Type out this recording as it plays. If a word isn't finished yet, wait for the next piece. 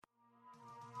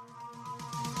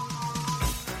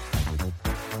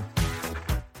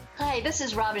Hi, this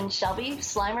is Robin Shelby,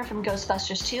 Slimer from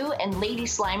Ghostbusters 2 and Lady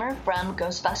Slimer from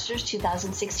Ghostbusters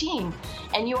 2016.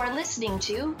 And you are listening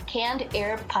to Canned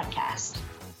Air Podcast.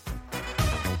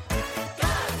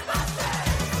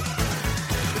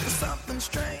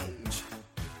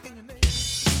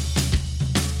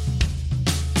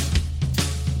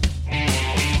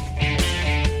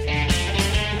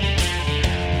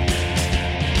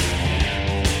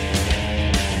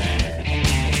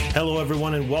 Hello,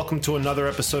 everyone, and welcome to another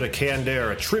episode of Canned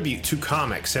Air, a tribute to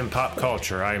comics and pop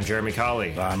culture. I am Jeremy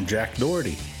Colley. I'm Jack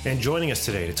Doherty. And joining us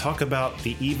today to talk about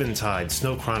the Eventide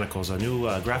Snow Chronicles, a new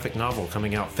graphic novel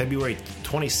coming out February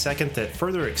 22nd that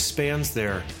further expands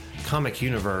their comic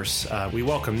universe. We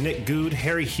welcome Nick Good,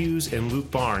 Harry Hughes, and Luke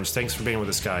Barnes. Thanks for being with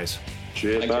us, guys.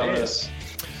 Cheers, Cheers.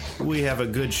 We have a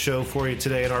good show for you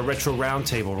today at our Retro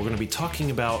Roundtable. We're going to be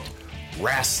talking about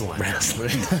wrestling.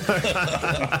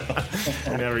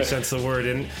 In every sense of the word.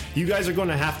 And you guys are going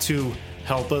to have to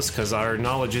help us because our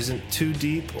knowledge isn't too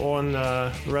deep on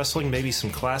wrestling. Maybe some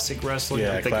classic wrestling.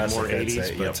 Yeah, I'm thinking classic, more I'd 80s.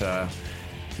 say, But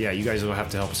yeah, you guys will have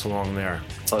to help us along there.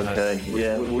 Okay,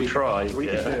 we try.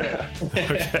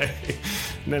 Okay.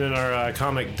 And then in our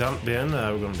comic dump bin,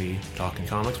 we're going to be talking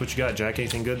comics. What you got, Jack?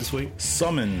 Anything good this week?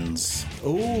 Summons.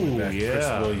 Ooh, yeah. Chris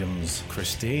Williams.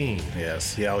 Christine.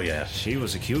 Yes. Yeah, oh, yeah. She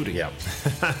was a cutie. Yep.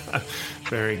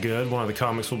 Very good. One of the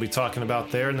comics we'll be talking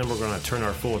about there, and then we're going to turn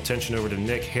our full attention over to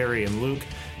Nick, Harry, and Luke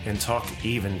and talk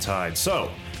Eventide.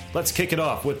 So, let's kick it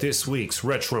off with this week's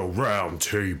Retro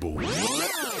Roundtable.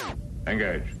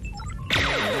 Engage.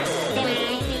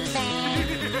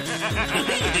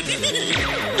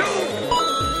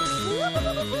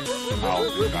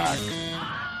 I'll be back.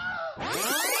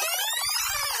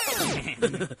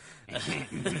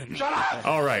 Shut up!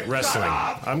 All right, wrestling.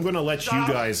 I'm going to let you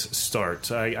guys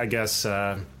start. I guess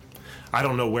I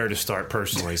don't know where to start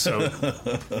personally, so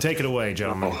take it away,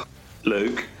 gentlemen.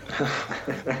 Luke.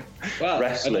 Well,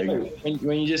 Wrestling. I don't know,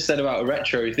 when you just said about a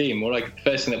retro theme, well, like the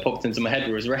first thing that popped into my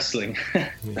head was wrestling.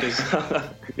 Because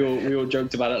we all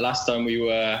joked about it last time we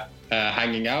were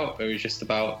hanging out. It was just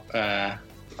about I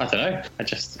don't know.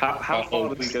 How far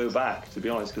do we go back? To be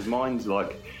honest, because mine's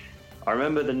like I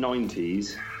remember the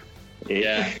 90s.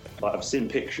 Yeah. Like, I've seen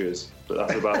pictures, but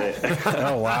that's about it.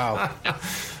 Oh, wow. I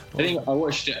think I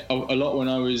watched it a lot when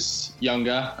I was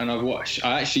younger, and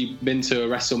I actually been to a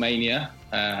WrestleMania.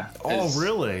 Oh,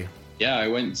 really? Yeah, I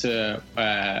went to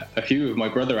a few with my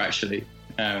brother actually.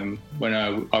 When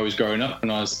I was growing up,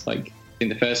 and I was like, I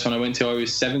think the first one I went to, I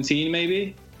was 17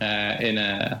 maybe. I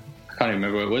can't even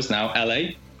remember where it was now.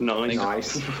 LA.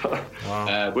 Nice.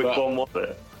 Wow. Which one was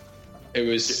it? It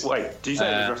was. Wait, did you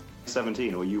say it was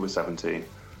 17 or you were 17?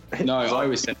 No, I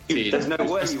was 17. There's no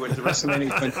way you went to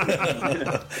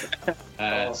WrestleMania.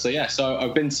 So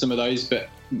I've been to some of those, but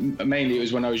mainly it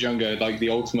was when I was younger, like the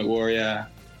Ultimate Warrior,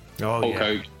 Hulk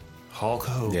Hogan. Hulk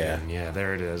Hogan, Yeah.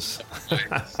 There it is.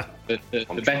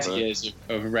 the better years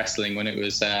of wrestling when it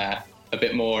was a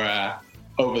bit more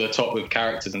over the top with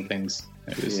characters and things.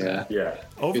 It was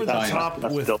Over the top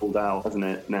That's with dulled out, hasn't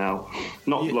it, now?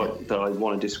 Not like that I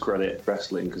want to discredit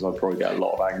wrestling, because I'd probably get a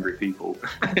lot of angry people.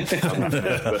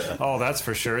 But, oh, that's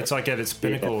for sure. It's like at its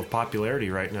pinnacle of popularity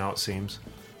right now, it seems.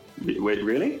 wait,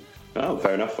 really? Oh,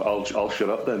 fair enough. I'll shut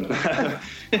up then.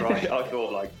 Right, I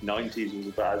thought like 90s was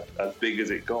about as big as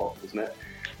it got, wasn't it?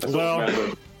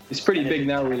 It's pretty big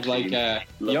now with like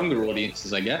younger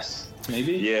audiences, I guess.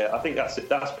 Maybe. Yeah, I think that's it.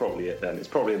 That's probably it then. It's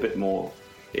probably a bit more.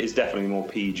 It's definitely more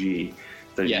PG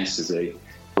than it used to be.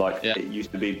 Like it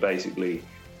used to be basically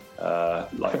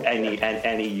like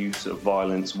any use of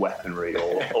violence, weaponry,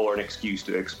 or an excuse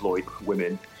to exploit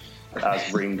women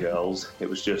as ring girls. It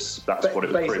was just that's what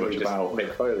it was pretty much about.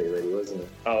 Mick Foley, really, wasn't it?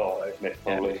 Oh, Mick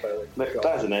Foley.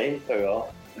 That's a name. There we are.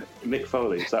 Mick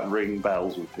Foley. Does that ring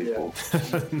bells with people?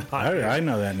 I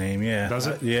know that name, yeah. Does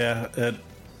it? Yeah.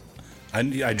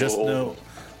 I just know.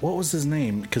 What was his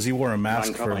name? Because he wore a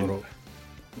mask for a little.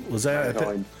 Was that?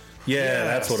 Yes.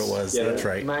 That's what it was. Yeah, that's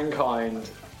right. Mankind.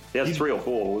 He had 3 or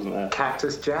 4, wasn't there?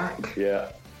 Cactus Jack.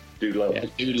 Yeah. Dude love. Yeah,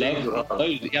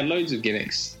 he had loads of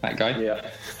gimmicks, that guy.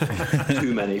 Yeah.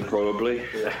 Too many, probably.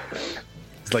 Yeah.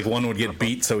 It's like one would get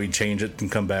beat, so he'd change it and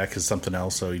come back as something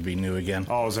else, so he'd be new again.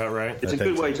 Oh, is that right? It's a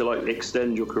good way to like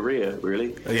extend your career,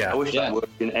 really. Yeah. I wish that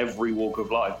worked in every walk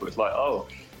of life, but it's like, oh,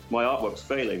 my artwork's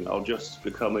failing. I'll just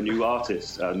become a new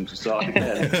artist and start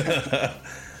again.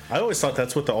 I always thought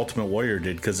that's what the Ultimate Warrior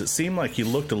did, because it seemed like he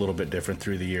looked a little bit different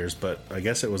through the years, but I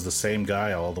guess it was the same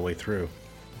guy all the way through.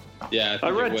 Yeah, I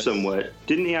read somewhere,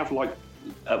 didn't he have like,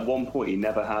 at one point he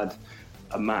never had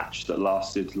a match that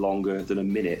lasted longer than a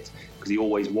minute, because he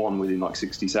always won within like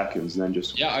 60 seconds, and then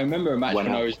just I remember a match when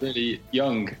I was really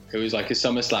young. It was like a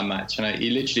SummerSlam match, and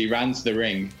he literally ran to the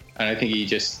ring, and I think he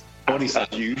just body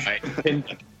slammed you.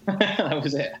 That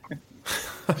was it.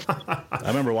 I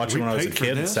remember watching when I was a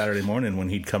kid Saturday morning when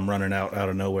he'd come running out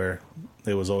of nowhere.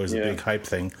 It was always a big hype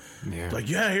thing. Yeah. Like,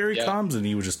 here he comes, and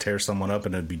he would just tear someone up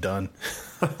and it'd be done.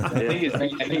 He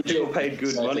still paid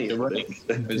good money. Well,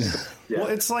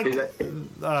 it's like,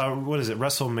 what is it,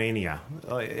 WrestleMania?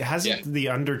 Hasn't The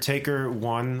Undertaker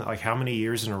won, like, how many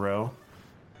years in a row?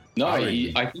 No,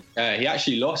 I think he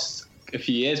actually lost a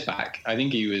few years back. I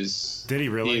think he was... Did he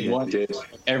really? He won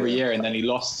every year, and then he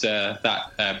lost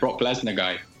that Brock Lesnar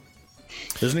guy.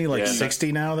 Isn't he like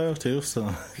 60 now, though, too?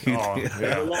 So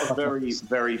There's a lot of very,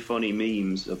 very funny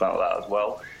memes about that as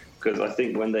well. Because I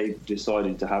think when they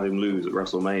decided to have him lose at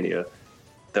WrestleMania,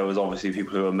 there was obviously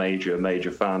people who were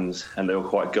major fans, and they were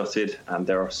quite gutted. And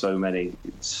there are so many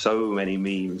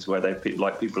memes where people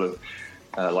have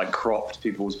cropped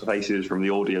people's faces from the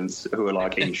audience who are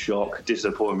like in shock,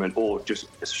 disappointment, or just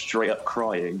straight up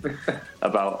crying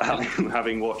about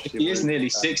having watched him. He is nearly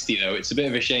 60 though. It's a bit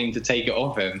of a shame to take it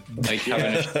off him. I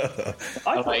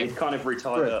thought he'd kind of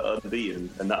retire unbeaten,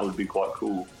 and that would be quite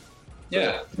cool.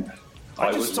 Yeah.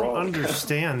 I just don't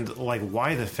understand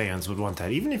why the fans would want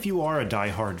that. Even if you are a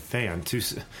diehard fan,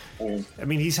 I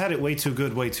mean, he's had it way too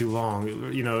good, way too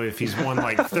long. You know, if he's won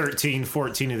 13,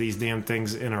 14 of these damn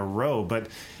things in a row. But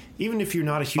even if you're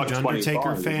not a huge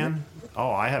Undertaker fan,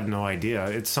 I have no idea.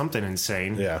 It's something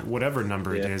insane. Yeah. Whatever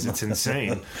number it is, it's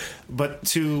insane. But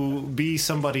to be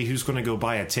somebody who's going to go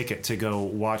buy a ticket to go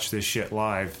watch this shit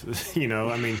live,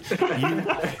 I mean,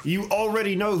 you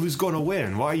already know who's going to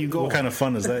win. Why are you going? What kind of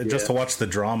fun is that? Just to watch the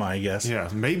drama, I guess. Yeah,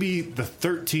 maybe the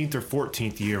 13th or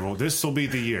 14th year. Well, this will be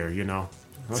the year,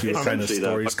 See what kind of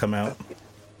stories come out.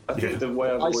 I think the way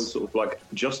I've always sort of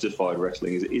justified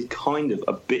wrestling is kind of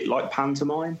a bit like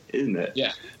pantomime, isn't it?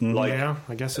 Yeah. Yeah,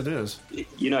 I guess it is.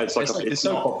 It's it's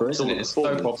soap opera, isn't it? It's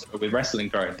soap opera with wrestling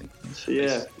thrown.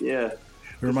 Yeah. It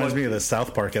reminds me of the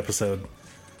South Park episode.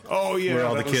 Oh yeah, where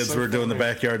all the kids were doing the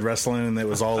backyard wrestling, and it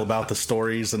was all about the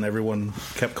stories, and everyone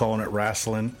kept calling it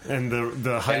wrestling. And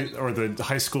the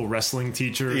high school wrestling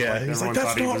teacher, he's like,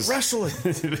 "That's not wrestling."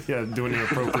 Doing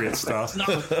inappropriate stuff.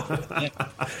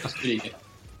 That's really good.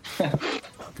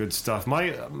 Good stuff.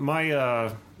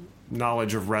 My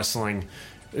knowledge of wrestling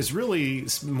is really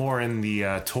more in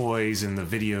the toys and the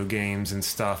video games and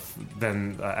stuff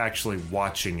than actually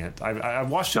watching it. I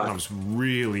watched it when I was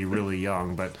really, really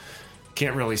young, but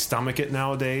can't really stomach it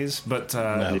nowadays. But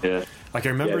I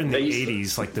remember in the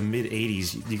 80s, the mid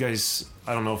 80s, you guys,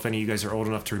 I don't know if any of you guys are old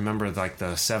enough to remember the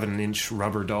 7-inch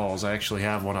rubber dolls. I actually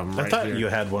have one of them right here. I thought you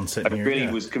had one sitting here. I really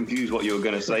was confused what you were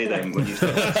going to say then when you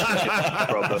said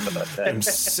them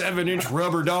 7-inch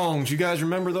rubber dongs. You guys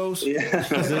remember those? Yeah.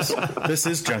 This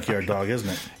is Junkyard Dog, isn't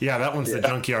it? Yeah, that one's the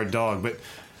Junkyard Dog. But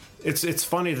it's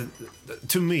funny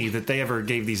to me that they ever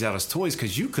gave these out as toys,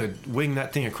 because you could wing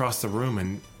that thing across the room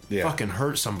and fucking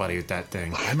hurt somebody with that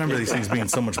thing. I remember these things being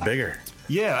so much bigger.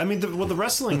 Yeah, I mean, the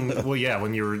wrestling,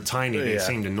 when you were tiny, they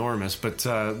seemed enormous, but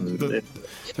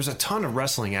there's a ton of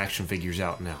wrestling action figures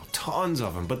out now. Tons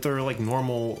of them, but they're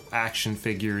normal action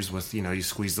figures with, you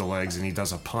squeeze the legs and he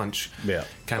does a punch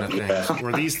kind of thing.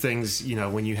 Where these things,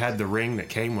 when you had the ring that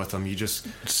came with them, you just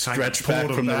stretch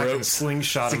back from the ropes and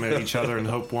slingshot them at each other and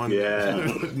hope one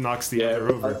knocks the other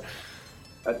over.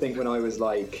 I think when I was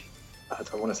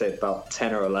I want to say about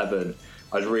 10 or 11,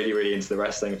 I was really, really into the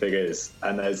wrestling figures,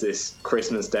 and there's this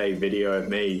Christmas Day video of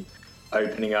me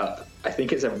opening up, I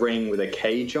think it's a ring with a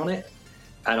cage on it,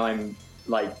 and I'm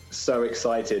so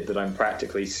excited that I'm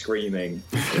practically screaming.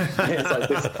 It's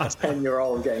this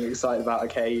 10-year-old getting excited about a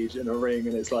cage and a ring,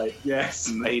 and it's yes,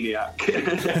 maniac.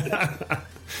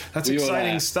 That's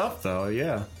exciting stuff, though.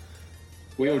 Yeah.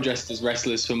 We all dressed as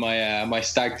wrestlers for my my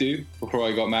stag do before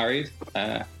I got married.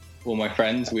 All my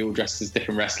friends, we all dressed as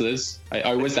different wrestlers.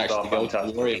 I was actually the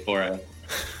Ultimate Warrior for it.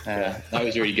 That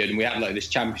was really good. And we had this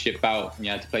championship bout, and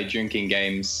you had to play drinking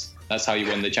games. That's how you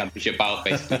won the championship bout,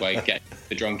 basically, by getting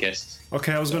the drunkest.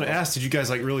 Okay, I was going to ask, did you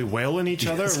guys really wail in each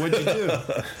other? Or what'd you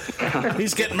do?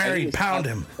 He's getting married, pound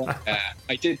him.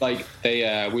 I did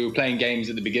we were playing games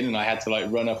at the beginning. I had to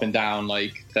run up and down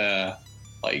the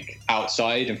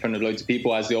outside in front of loads of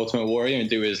people as the Ultimate Warrior and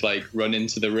do his run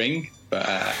into the ring. But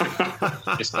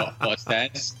just got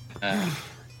upstairs,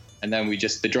 and then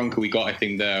the drunker we got, I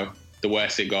think the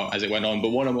worse it got as it went on. But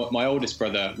one of my oldest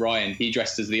brother, Ryan, he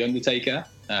dressed as the Undertaker,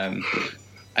 and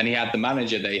he had the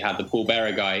manager that he had, the Paul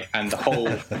Bearer guy, and the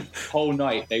whole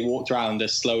night they walked around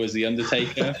as slow as the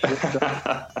Undertaker.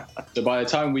 So by the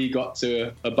time we got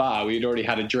to a bar, we'd already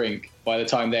had a drink, by the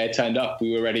time they had turned up,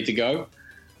 we were ready to go.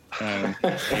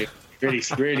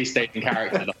 Really stayed in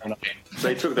character the whole night.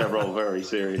 They took their role very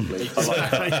seriously. I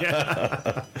like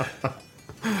that.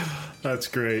 That's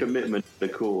great. Commitment to the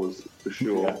cause, for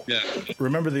sure. Yeah.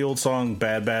 Remember the old song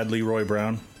 "Bad Bad Leroy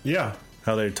Brown"? Yeah.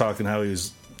 How they're talking, how he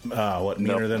was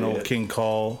meaner than old King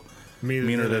Cole,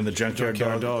 meaner than the Junkyard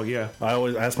Dog. Yeah. I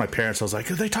always asked my parents. I was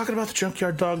like, "Are they talking about the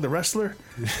Junkyard Dog, the wrestler?"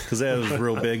 Because that was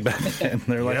real big back then. And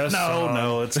they're like, Yes,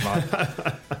 "No, it's not."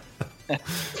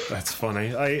 That's funny.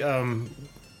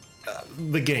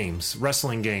 The games,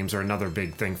 wrestling games, are another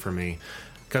big thing for me.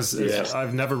 Because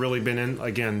I've never really been in,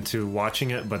 again, to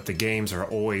watching it, but the games are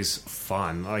always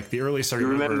fun. Like, the earliest I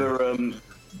remember...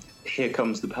 Here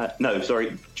Comes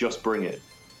the Just Bring It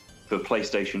for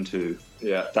PlayStation 2.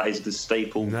 Yeah. That is the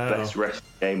staple best wrestling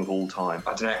game of all time.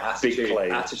 I don't know, Attitude and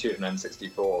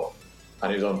N64.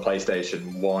 And it was on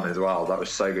PlayStation 1 as well. That was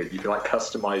so good. You could like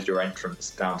customize your entrance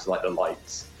down to like the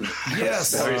lights.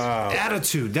 Yes,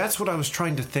 Attitude. That's what I was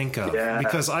trying to think of. Yeah,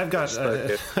 because I've got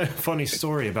a funny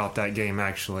story about that game.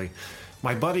 Actually,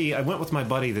 I went with my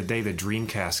buddy the day the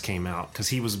Dreamcast came out because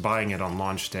he was buying it on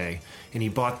launch day, and he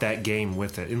bought that game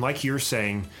with it. And like you're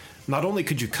saying, not only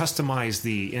could you customize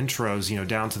the intros,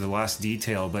 down to the last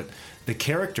detail, but the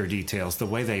character details, the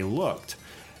way they looked.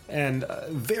 And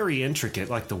very intricate,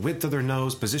 like the width of their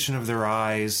nose, position of their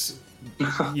eyes.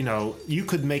 You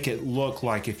could make it look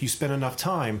like, if you spent enough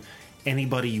time,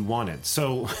 anybody you wanted.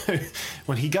 So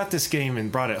when he got this game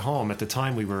and brought it home, at the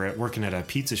time we were working at a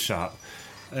pizza shop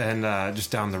and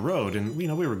just down the road. And, we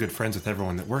were good friends with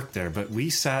everyone that worked there. But we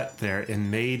sat there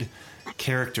and made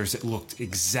characters that looked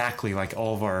exactly like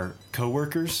all of our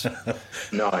coworkers.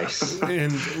 Nice.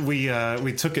 And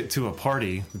we took it to a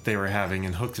party that they were having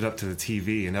and hooked it up to the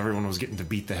TV, and everyone was getting to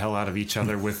beat the hell out of each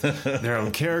other with their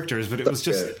own characters. But it was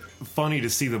just funny to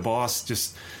see the boss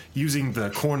just using the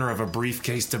corner of a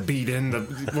briefcase to beat in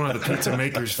one of the pizza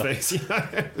maker's face.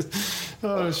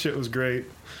 Oh, shit was great.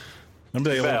 A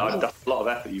lot of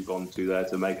effort you've gone to there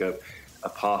to make a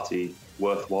party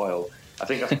worthwhile. I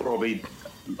think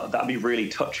that'd be really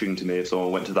touching to me if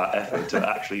someone went to that effort to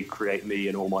actually create me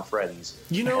and all my friends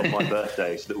on my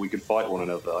birthday so that we could fight one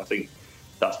another. I think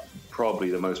that's probably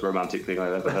the most romantic thing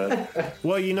I've ever heard.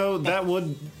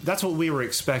 Well, that's what we were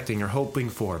expecting or hoping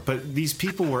for, but these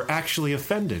people were actually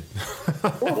offended.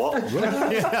 What?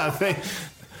 Yeah,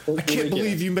 I can't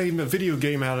believe you made a video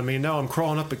game out of me, and now I'm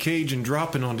crawling up a cage and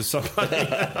dropping onto somebody.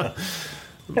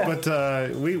 But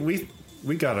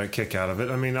we got a kick out of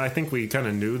it. I mean, I think we kind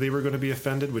of knew they were going to be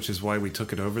offended, which is why we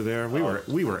took it over there.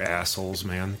 We were assholes,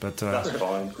 man, but that's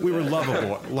fine. We were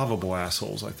lovable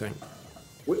assholes, I think.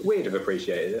 We'd have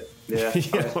appreciated it.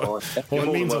 Yeah. Well,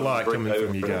 it means a lot coming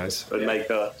from you guys. And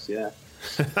make us,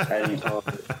 anytime.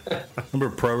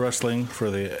 Remember Pro Wrestling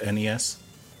for the NES,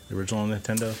 the original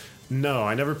Nintendo? No,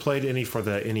 I never played any for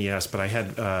the NES, but I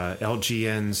had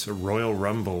LGN's Royal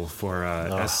Rumble for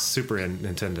Super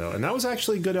Nintendo, and that was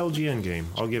actually a good LGN game.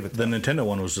 I'll give it that. The Nintendo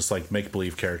one was just like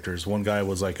make-believe characters. One guy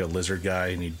was like a lizard guy,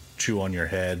 and he'd chew on your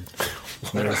head.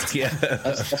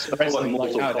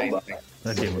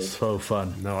 That game was so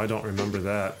fun. No, I don't remember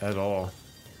that at all.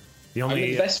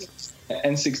 The best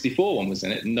N64 one was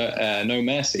in it, No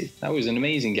Mercy. That was an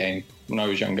amazing game when I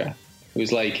was younger. It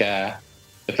was like...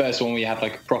 the first one we had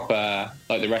like a proper,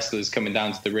 like the wrestlers coming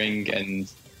down to the ring, and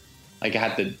like I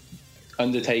had the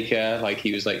Undertaker, like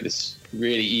he was like this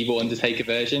really evil Undertaker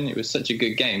version. It was such a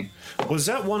good game. Was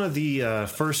that one of the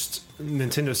first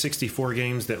Nintendo 64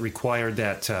 games that required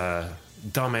that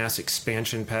dumbass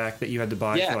expansion pack that you had to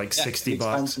buy for like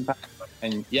 $60?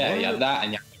 And you had that,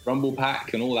 and you had the Rumble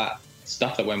pack and all that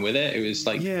stuff that went with it. It was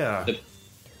like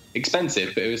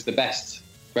expensive, but it was the best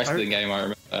wrestling game I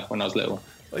remember when I was little.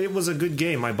 It was a good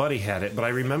game. My buddy had it, but I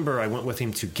remember I went with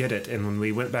him to get it, and when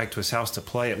we went back to his house to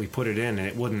play it, we put it in, and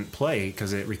it wouldn't play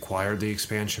because it required the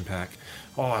expansion pack.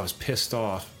 Oh, I was pissed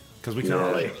off because we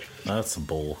couldn't. That's a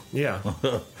bull. Yeah.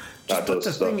 Just put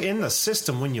the thing in the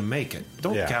system when you make it.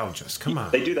 Don't gouge us. Come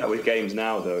on. They do that with games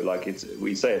now, though. Like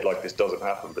we say it like this doesn't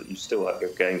happen, but you still have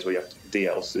games where you have to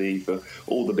DLC for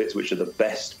all the bits which are the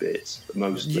best bits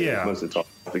most of the time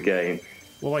of the game.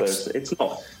 Well, like, so it's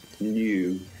not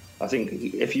new. I think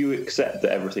if you accept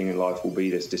that everything in life will be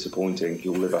this disappointing,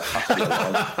 you'll live a happier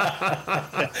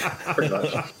life. Pretty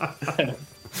much.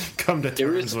 Come to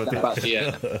terms with it. About the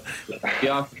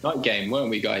Arkham Knight game,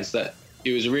 weren't we, guys? That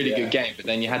it was a really good game, but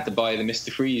then you had to buy the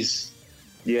Mr. Freeze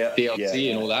DLC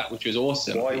and all that, which was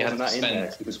awesome. Why wasn't that in there?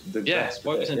 It was the best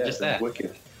why wasn't it just there?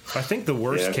 Wicked. I think the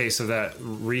worst case of that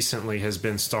recently has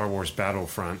been Star Wars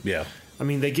Battlefront. Yeah. I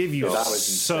mean, they give you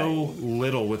so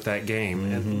little with that game,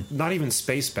 and not even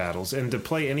space battles. And to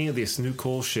play any of this new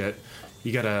cool shit,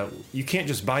 you can't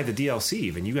just buy the DLC.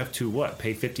 Even you have to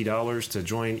pay $50 to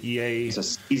join EA. It's a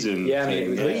season. Yeah, I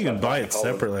think you can buy it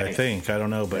separately. I think I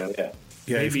don't know, but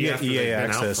if you get EA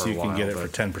access, you can get it for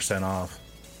 10% off.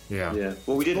 Yeah.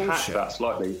 Well, we did hack that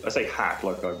slightly. I say hack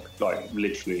like I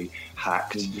literally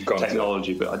hacked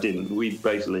technology, but I didn't. We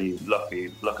basically,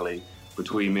 luckily,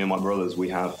 between me and my brothers, we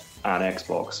have an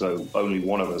Xbox, so only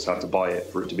one of us had to buy it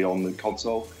for it to be on the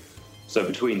console. So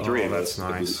between three of us,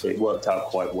 nice. it worked out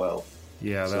quite well.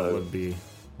 Yeah, that'd be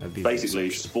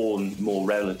basically spawn more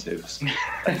relatives.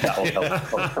 That'll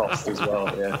help cost as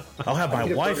well. Yeah, I'll have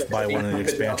my wife buy one of the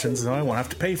expansions, and I won't have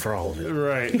to pay for all of it.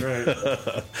 Right.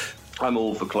 I'm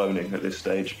all for cloning at this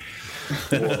stage.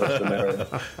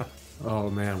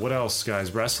 Oh man, what else,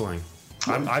 guys? Wrestling.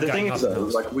 The thing is, though,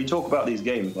 like we talk about these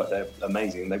games like they're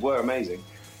amazing. They were amazing,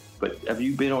 but have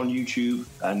you been on YouTube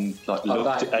and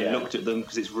looked at them?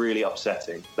 Because it's really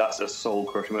upsetting. That's a soul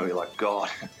crushing movie. Like, God,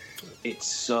 it's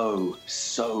so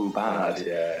bad.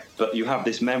 Yeah. But you have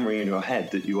this memory in your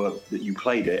head that you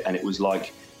played it, and it was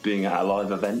like being at a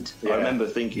live event. Yeah. I remember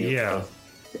thinking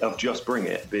of Just Bring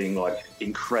It being like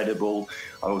incredible.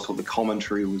 I always thought the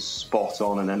commentary was spot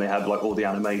on, and then they had like all the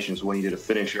animations when you did a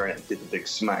finisher and it did the big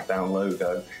SmackDown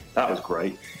logo. That was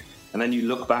great. And then you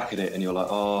look back at it and you're like,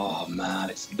 oh man,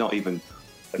 it's not even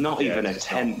a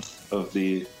tenth of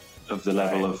the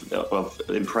level of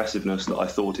impressiveness that I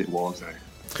thought it was.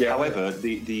 Yeah. However,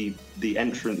 the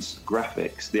entrance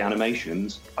graphics, the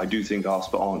animations, I do think are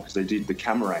spot on because they did the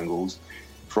camera angles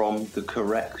from the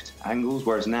correct angles,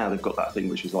 whereas now they've got that thing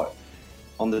which is like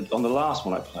on the last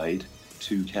one I played,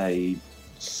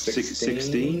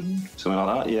 2K16, something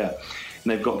like that, yeah. And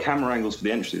they've got camera angles for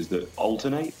the entrances that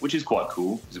alternate, which is quite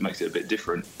cool because it makes it a bit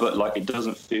different, but like it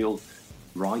doesn't feel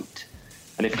right.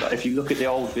 And if you look at the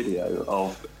old video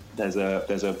of there's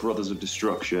a Brothers of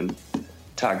Destruction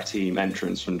tag team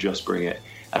entrance from Just Bring It,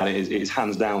 and it's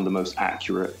hands down the most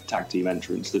accurate tag team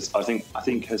entrance that I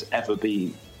think has ever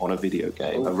been on a video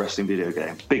game, a wrestling video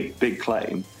game. Big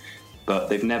claim, but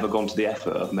they've never gone to the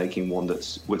effort of making one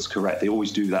that's correct. They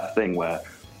always do that thing where, do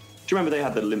you remember they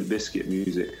had the Limp Bizkit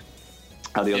music,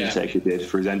 how the Undertaker did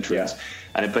for his entrance,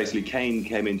 and it basically Kane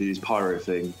came into his pyro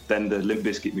thing, then the Limp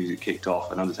Bizkit music kicked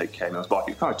off and Undertaker came, and I was like,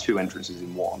 it's kind of two entrances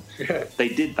in one. They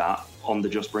did that on the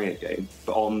Just Bring It game,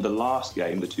 but on the last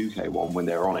game, the 2K one, when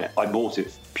they were on it, I bought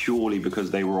it purely because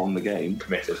they were on the game.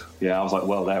 Committed. Yeah, I was like,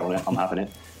 well, they're on it, I'm having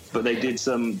it. But they did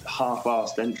some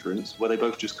half-assed entrance where they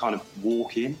both just kind of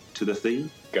walk in to the theme.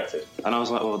 Got it. And I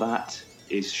was like, well, that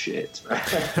is shit.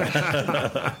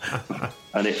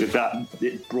 And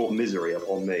it brought misery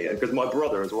upon me. Because my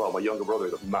brother as well, my younger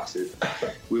brother,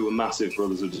 we were massive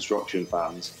Brothers of Destruction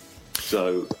fans.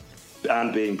 So,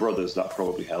 and being brothers, that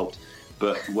probably helped.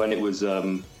 But when it was...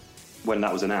 when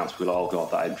that was announced, we were like, oh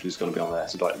God, that entrance is going to be on there.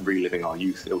 So like reliving our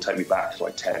youth. It'll take me back to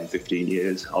like 10, 15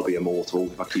 years. I'll be immortal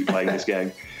if I keep playing this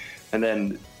game. And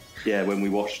then, when we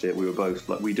watched it, we were both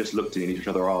like, we just looked in each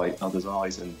other's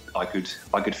eyes, and I could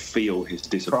feel his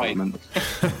disappointment.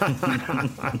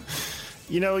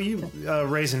 You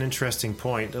raise an interesting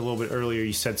point. A little bit earlier,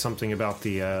 you said something about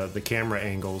the camera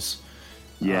angles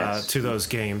to those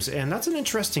games, and that's an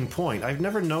interesting point. I've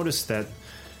never noticed that.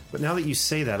 But now that you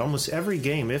say that, almost every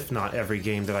game, if not every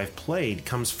game that I've played,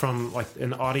 comes from like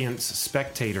an audience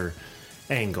spectator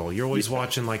angle. You're always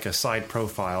watching like a side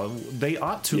profile. They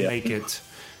ought to make it.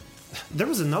 There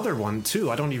was another one too.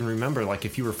 I don't even remember. Like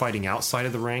if you were fighting outside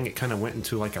of the ring, it kind of went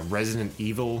into like a Resident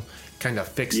Evil kind of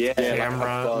fixed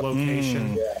camera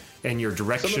location, and your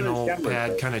directional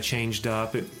pad kind of changed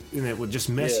up, and it would just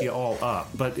mess you all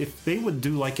up. But if they would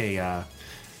do like a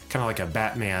kind of like a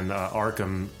Batman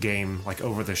Arkham game, like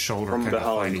over the shoulder kind of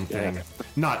fighting thing.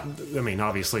 Not, I mean,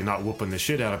 obviously not whooping the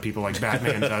shit out of people like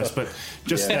Batman does, but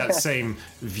just that same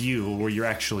view where you're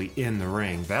actually in the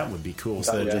ring. That would be cool.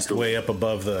 So just way up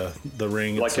above the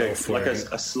ring like itself. Like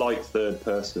a slight third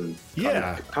person. Kind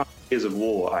of Gears of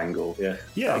War angle. Yeah,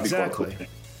 exactly. Cool.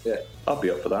 Yeah, I'd be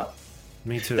up for that.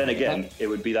 Me too. Then again, it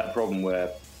would be that problem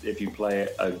where if you play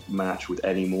a match with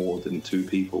any more than two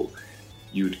people,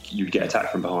 you'd get attacked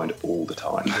from behind all the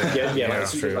time.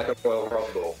 That's true. Like a Royal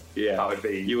Rumble. Yeah, that would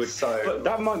be. But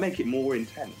that might make it more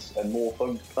intense and more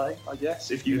fun to play, I guess.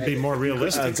 If you'd be more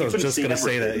realistic. I was just going to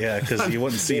say that, because you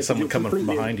wouldn't see someone coming from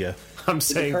behind you. I'm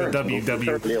saying the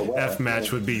WWF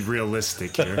match would be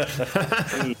realistic here.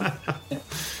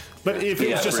 But if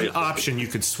it was just an option, you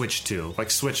could switch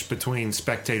between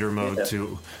spectator mode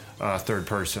to third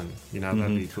person.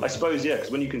 That'd be cool. I suppose,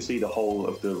 because when you can see the whole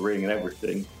of the ring and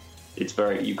everything,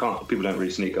 people don't really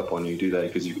sneak up on you, do they?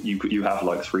 Because you have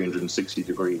like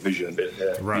 360-degree vision.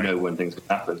 Right. You know when things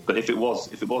happen. But if it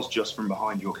was just from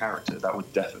behind your character, that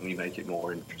would definitely make it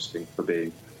more interesting for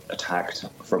being attacked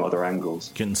from other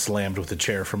angles. Getting slammed with a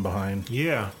chair from behind.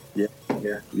 Yeah. Yeah.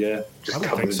 I would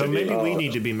think so. Maybe we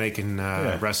need to be making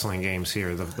wrestling games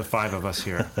here, the five of us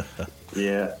here.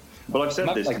 Yeah. Well, I've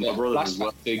said this to my brother as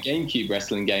well. The GameCube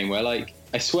wrestling game where, like,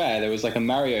 I swear there was like a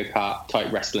Mario Kart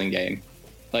type wrestling game.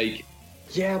 Like,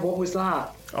 yeah, what was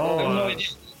that? Oh,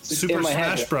 Super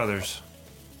Smash Brothers.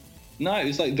 No, it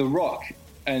was like The Rock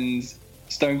and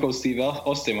Stone Cold Steve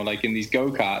Austin were like in these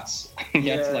go-karts. You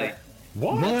had to like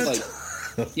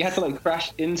you had to like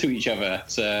crash into each other.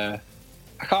 So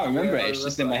I can't remember it. It's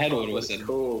just in my head all of a sudden.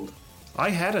 Cool. I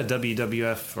had a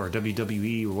WWF or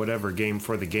WWE or whatever game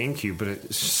for the GameCube, but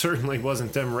it certainly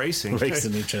wasn't them racing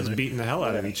each other, beating the hell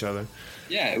out of each other.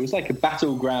 Yeah, it was like a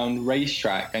battleground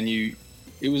racetrack, and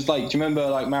it was like, do you remember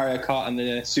like Mario Kart and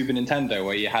the Super Nintendo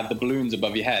where you had the balloons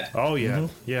above your head? Oh yeah,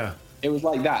 yeah. It was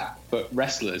like that, but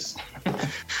wrestlers.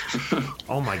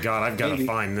 Oh my God, I've got to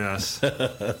find this.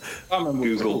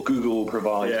 Google will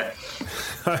provide. Yeah.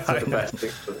 I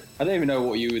don't even know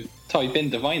what you would type in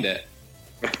to find it.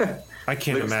 I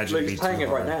can't imagine. Luke's playing it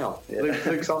right now. Yeah.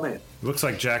 Luke's on it. Looks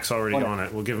like Jack's already on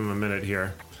it. We'll give him a minute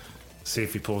here. See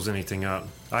if he pulls anything up.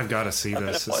 I've got to see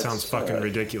this. It sounds fucking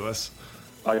ridiculous.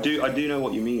 I do know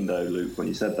what you mean though, Luke, when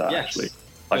you said that. Yes. Actually,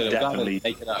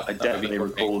 I definitely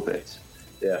recall this.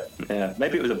 Yeah.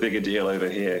 Maybe it was a bigger deal over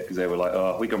here because they were like,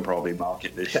 "Oh, we can probably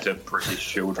market this to British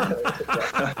children."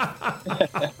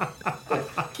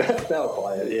 They'll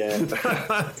buy it. Yeah.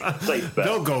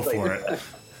 They'll go for it.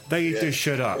 They eat this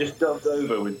shit up. Just dubbed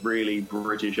over with really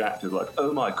British actors, like,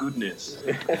 "Oh my goodness."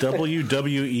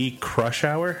 WWE Crush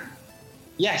Hour.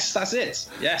 Yes, that's it.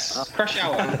 Yes, Crush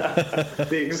Hour.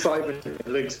 The excitement in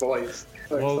Luke's voice.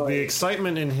 Well, the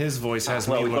excitement in his voice has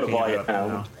me looking it up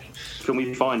now. Can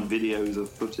we find videos of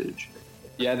footage?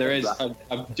 Yeah, there is.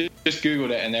 I've just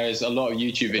Googled it, and there is a lot of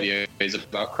YouTube videos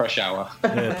about Crush Hour.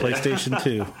 Yeah, PlayStation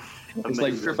 2. It's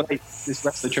like Triple H, this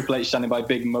wrestler Triple H standing by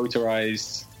big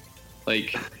motorized,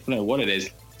 like, I don't know what it is.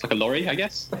 It's like a lorry, I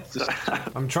guess.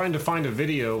 I'm trying to find a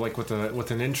video like with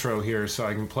an intro here so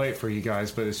I can play it for you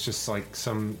guys, but it's just like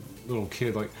some little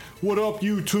kid like, "What up,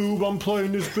 YouTube? I'm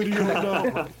playing this video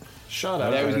now." Shut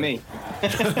up. That was me.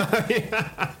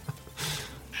 Yeah.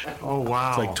 Oh wow!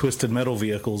 It's like Twisted Metal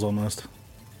vehicles almost.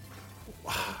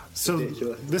 So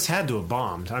this had to have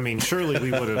bombed. I mean, surely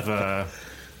we would have.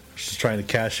 Just trying to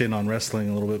cash in on wrestling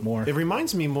a little bit more. It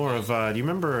reminds me more of. Do you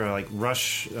remember like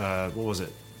Rush? What was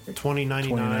it?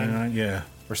 2099? Yeah.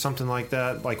 Or something like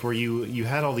that, like where you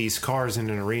had all these cars in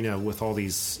an arena with all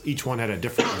these, each one had a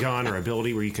different gun or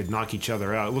ability where you could knock each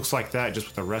other out. It looks like that, just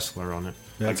with a wrestler on it.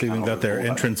 Yeah, it's even got their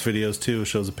entrance videos too. It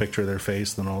shows a picture of their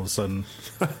face, then all of a sudden,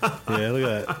 yeah, look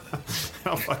at that.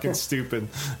 How fucking stupid.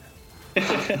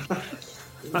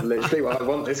 Literally, I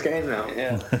want this game now.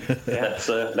 Yeah.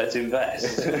 Let's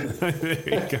invest. There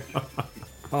you go.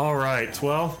 All right.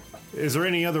 Well, is there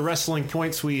any other wrestling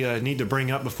points we need to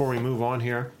bring up before we move on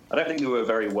here? I don't think we were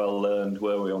very well learned,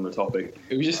 were we, on the topic?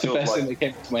 It was just the first thing that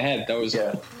came to my head. That was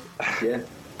yeah.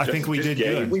 I think we did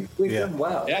good. We've done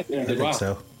well. Yeah, I think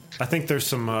so. I think there's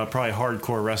some probably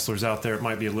hardcore wrestlers out there that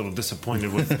might be a little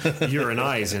disappointed with your and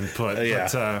I's input,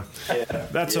 but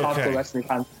that's okay. Hardcore wrestling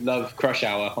fans love Crush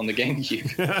Hour on the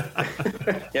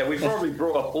GameCube. Yeah, we probably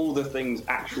brought up all the things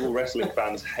actual wrestling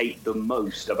fans hate the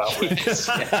most about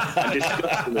wrestling and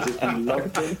discussed them as if we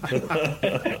loved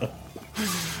them.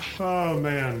 Oh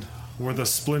man, we're the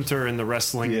splinter in the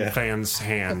wrestling fans'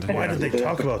 hand. Why did they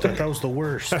talk about that? That was the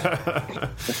worst.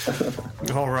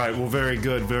 All right, well, very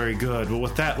good, very good. Well,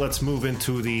 with that, let's move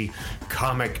into the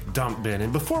comic dump bin.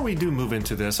 And before we do move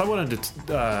into this, I wanted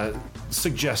to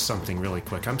suggest something really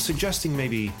quick. I'm suggesting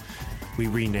maybe we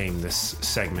rename this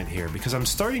segment here because I'm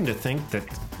starting to think that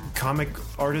comic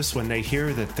artists, when they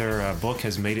hear that their book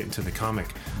has made it into the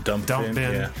comic dump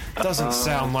bin doesn't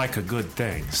sound like a good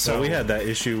thing. So we had that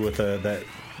issue with that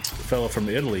fellow from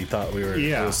Italy thought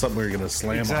it was something we were going to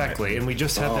slam exactly on it. And we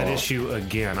just had that issue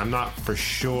again. I'm not for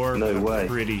sure, no but way. I'm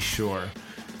pretty sure.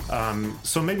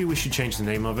 So maybe we should change the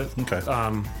name of it. Okay.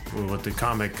 With the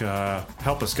comic,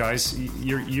 help us, guys.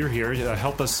 You're here.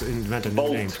 Help us invent a new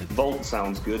name. Vault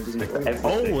sounds good, doesn't it?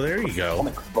 Oh, there you go.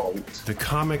 Comic Vault. The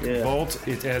comic vault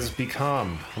it has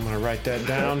become. I'm going to write that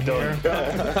down here.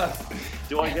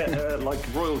 Do I get like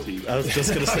royalties? I was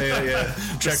just going to say,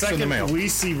 checks in the mail. We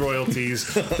see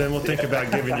royalties, then we'll think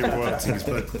about giving you royalties.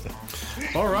 But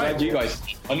all right, you guys.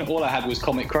 All I had was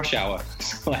Comic Crush Hour.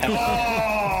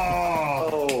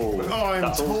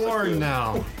 I'm torn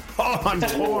now. Oh, I'm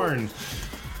torn.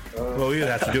 Well, we'd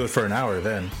have to do it for an hour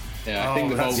then. Yeah, I think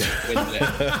the Vault wins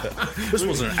it. This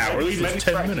wasn't an hour. This was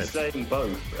 10 minutes. Saying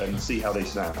both and see how they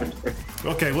sound.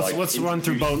 Okay, let's run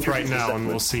through both right now, and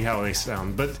we'll see how they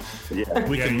sound. But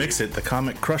we can mix it. The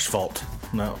Comic Crush Vault.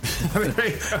 No.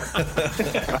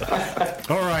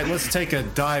 All right, let's take a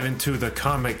dive into the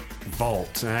Comic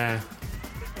Vault. I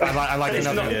like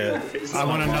another. I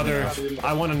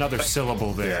want another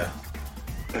syllable there.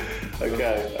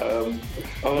 Okay.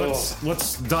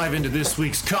 Let's dive into this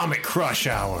week's Comic Crush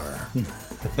Hour.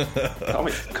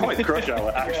 Comic Crush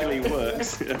Hour actually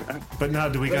works. But now,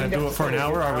 do we got to do it for an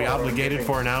hour? Are we obligated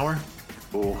for an hour?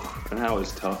 Oh, an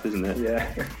hour's tough, isn't it?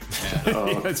 Yeah.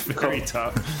 It's very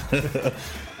tough.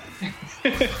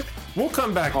 We'll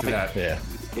come back to that. Yeah.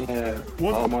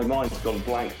 My mind's gone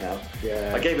blank now.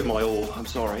 Yeah. I gave it my all. I'm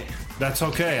sorry. That's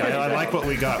okay. I like what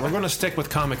we got. We're going to stick with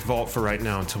Comic Vault for right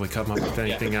now until we come up with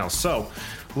anything else. So,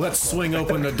 let's swing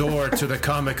open the door to the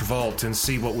Comic Vault and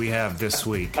see what we have this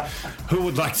week. Who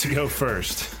would like to go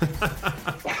first?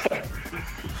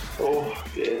 Oh,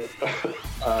 dear.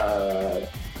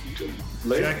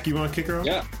 Jack, you want to kick her off?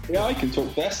 Yeah, I can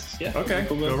talk first. Yeah. Okay,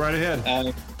 go right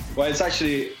ahead. Well, it's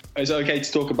okay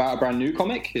to talk about a brand new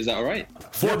comic. Is that all right?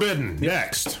 Forbidden.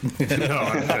 Next.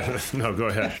 No, go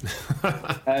ahead.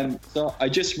 So I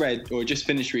just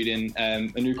finished reading a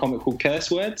new comic called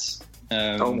Curse Words.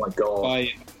 Oh my god!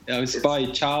 It's by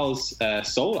Charles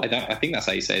Soule. I think that's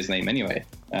how you say his name anyway.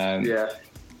 But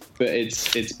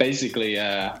it's basically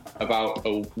about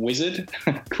a wizard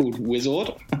called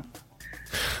Wizard,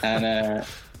 and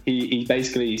he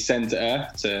basically sent to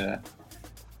Earth to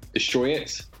destroy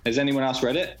it. Has anyone else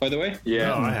read it, by the way? Yeah,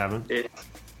 no, I haven't.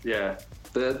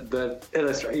 The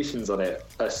illustrations on it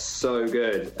are so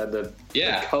good, and the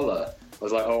color. I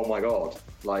was like, oh my god,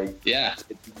 it's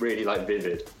really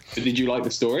vivid. But did you like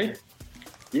the story?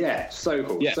 Yeah, so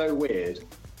cool, so weird.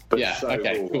 But so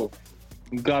cool.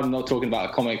 I'm glad I'm not talking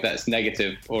about a comic that's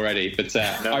negative already, but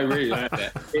I really liked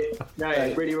it.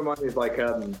 It really reminded me of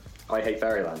I Hate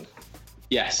Fairyland.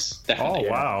 Yes, definitely.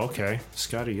 Oh, wow, okay.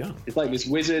 Scotty Young. It's like this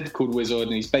wizard called Wizard,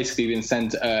 and he's basically been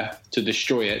sent to Earth to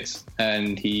destroy it,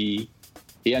 and he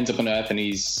ends up on Earth, and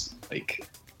he's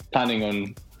planning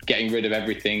on getting rid of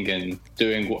everything and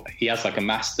doing what he has a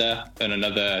master in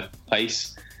another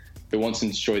place who wants him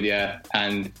to destroy the Earth,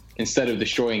 and instead of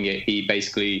destroying it, he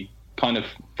basically kind of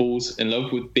falls in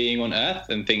love with being on Earth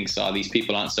and thinks, these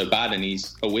people aren't so bad, and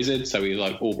he's a wizard, so he's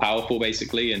all powerful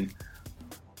basically, and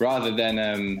rather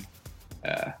than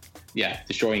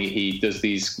destroying it, he does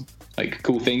these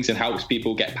cool things and helps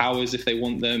people get powers if they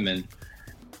want them, and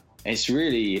it's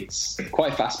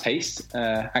quite fast paced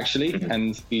actually. Mm-hmm.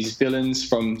 And these villains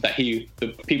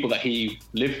the people that he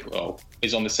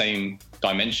is on the same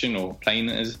dimension or plane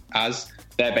as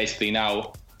they're basically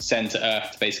now sent to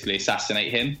Earth to basically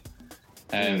assassinate him.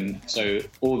 So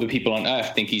all the people on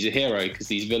Earth think he's a hero because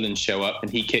these villains show up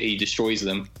and he destroys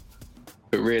them,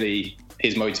 but really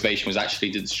his motivation was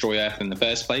actually to destroy Earth in the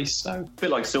first place. So a bit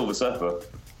like Silver Surfer.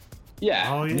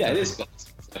 Yeah, it is.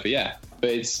 But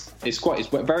it's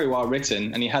very well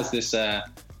written, and he has this. I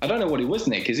don't know what he was,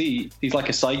 Nick. Is he's like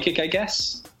a psychic, I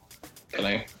guess. I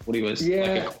don't know what he was. Yeah,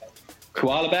 like a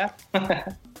koala bear.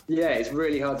 Yeah, it's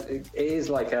really hard. It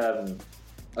is I can't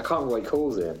remember what he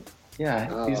calls him.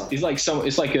 Yeah, he's like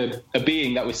it's like a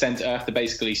being that was sent to Earth to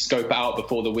basically scope it out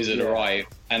before the wizard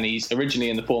arrived, and he's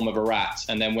originally in the form of a rat,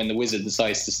 and then when the wizard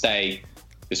decides to stay,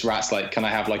 this rat's like, can I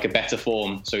have a better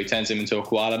form? So he turns him into a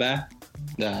koala bear.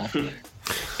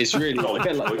 It's really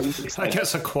I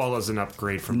guess a koala's an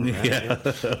upgrade from a rat. Yeah.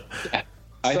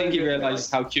 I think he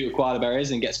realizes how cute a koala bear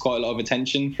is and gets quite a lot of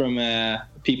attention from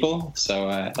people, so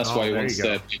that's why he wants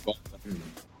to be koala.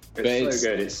 It's so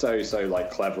good. It's so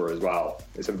clever as well.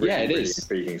 It's a really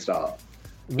intriguing start.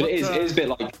 But it is a bit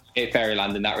like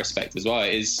Fairyland in that respect as well.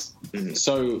 It is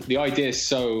so the idea is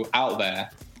so out there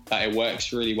that it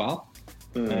works really well.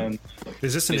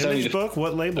 Is this an Image book?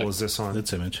 What label is this on?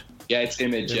 It's Image. Yeah, it's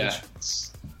Image. Yeah,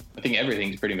 I think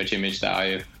everything's pretty much Image that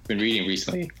I've been reading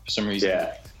recently for some reason.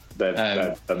 Yeah,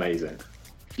 they're amazing.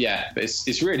 Yeah, but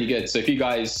it's really good. So if you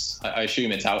guys, I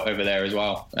assume it's out over there as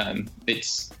well.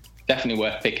 It's definitely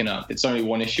worth picking up. It's only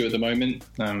one issue at the moment,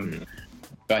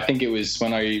 but I think it was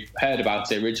when I heard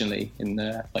about it originally in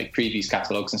the previews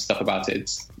catalogs and stuff about it.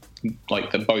 It's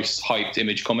the most hyped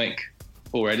Image comic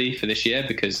already for this year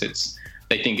because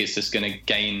they think it's just going to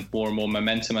gain more and more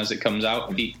momentum as it comes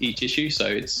out each issue. So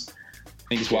I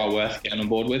think it's well worth getting on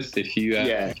board with if you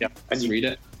read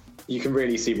it. You can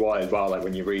really see why as well.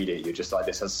 When you read it, you're just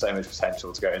this has so much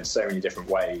potential to go in so many different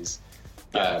ways.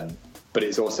 But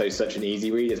it's also such an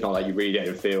easy read. It's not like you read it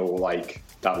and feel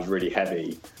that was really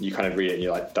heavy. You kind of read it and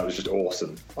you're like, that was just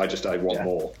awesome. I want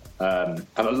more. And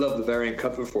I love the variant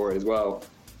cover for it as well.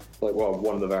 Like, well,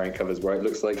 one of the variant covers where it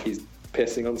looks like he's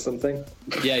pissing on something.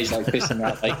 Yeah, he's like pissing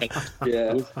out like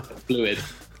fluid.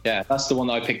 Yeah, that's the one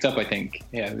that I picked up, I think.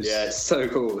 Yeah, it's so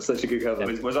cool. It's such a good cover.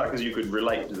 Was that because you could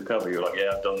relate to the cover? You're like,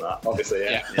 yeah, I've done that. Obviously,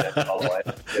 yeah.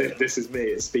 This is me.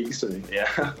 It speaks to me.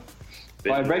 Yeah.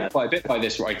 I read quite a bit by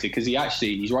this writer because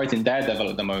he's writing Daredevil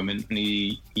at the moment, and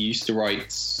he used to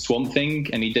write Swamp Thing,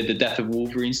 and he did the Death of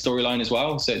Wolverine storyline as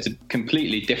well. So it's a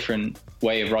completely different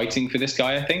way of writing for this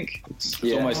guy, I think. It's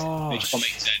almost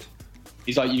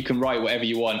he's like, you can write whatever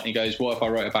you want. And he goes, what if I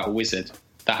wrote about a wizard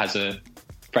that has a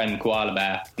friend koala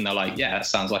bear? And they're like, yeah, that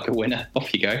sounds like a winner.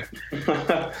 Off you go.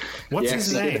 What's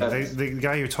his name? The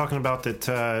guy you're talking about that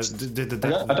did the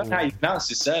Death. I don't know how you pronounce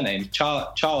his surname.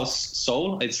 Charles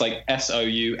Soule. It's like Soule. So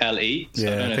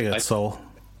I think it's Soule.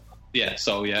 Yeah,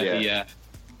 Soule.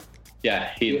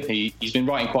 He's been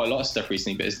writing quite a lot of stuff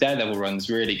recently, but his Daredevil run's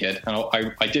really good.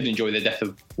 And I did enjoy the Death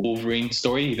of Wolverine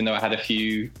story, even though I had a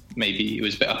few, maybe it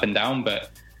was a bit up and down, but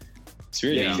it's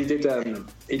really... Yeah, he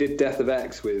did Death of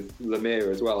X with Lemire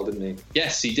as well, didn't he?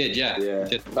 Yes, he did, yeah. Yeah,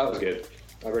 that was good.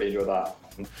 I really enjoyed that.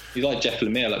 He's like Jeff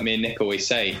Lemire, like me and Nick always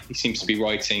say. He seems to be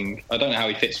writing... I don't know how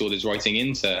he fits all his writing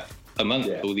into a month.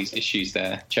 Yeah. All these issues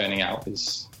they're churning out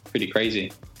is pretty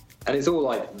crazy. And it's all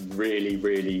like really,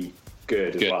 really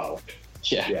good as well.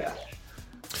 Yeah.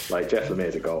 Like Jeff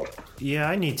Lemire's a god. Yeah,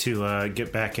 I need to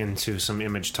get back into some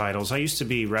Image titles. I used to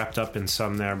be wrapped up in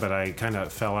some there, but I kind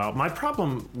of fell out. My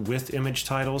problem with Image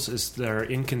titles is their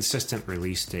inconsistent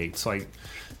release dates. Like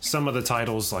some of the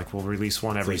titles, like will release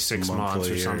one every 6 months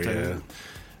or something. Yeah.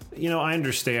 You know, I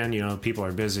understand. You know, people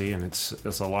are busy and it's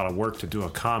a lot of work to do a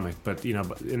comic. But you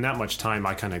know, in that much time,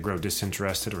 I kind of grow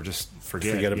disinterested or just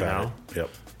forget about it. Yep.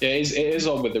 Yeah, it is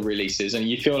odd with the releases, and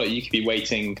you feel like you could be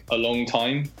waiting a long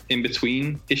time in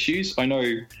between issues. I know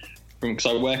because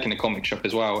I work in a comic shop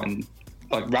as well, and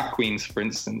like Rat Queens, for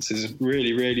instance, is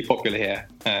really, really popular here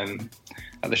at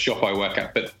the shop I work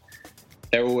at. But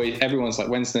everyone's like,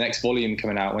 when's the next volume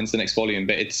coming out? When's the next volume?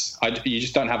 But you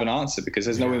just don't have an answer because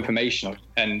there's no information.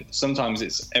 And sometimes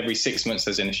it's every 6 months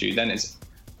there's an issue. Then it's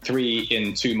 3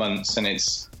 in 2 months, and it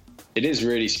is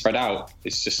really spread out.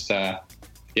 It's just...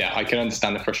 I can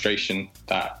understand the frustration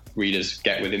that readers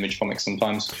get with Image comics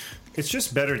sometimes. It's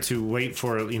just better to wait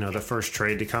for, the first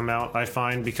trade to come out, I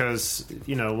find, because,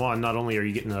 one, not only are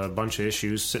you getting a bunch of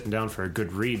issues sitting down for a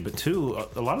good read, but two,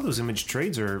 a lot of those Image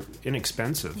trades are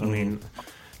inexpensive. Mm-hmm. I mean,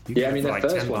 you get it for like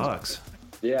 $10.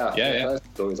 Yeah.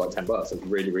 It's always like $10. It's a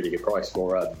really, really good price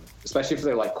for, especially for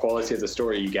the like quality of the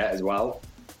story you get as well.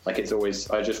 Like it's always,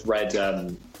 I just read,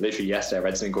 literally yesterday, I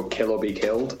read something called Kill or Be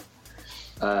Killed.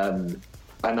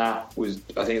 And that was,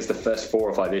 I think it's the first 4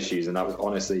 or 5 issues, and that was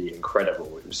honestly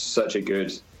incredible. It was such a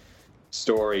good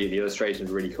story. The illustration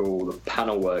was really cool. The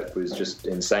panel work was just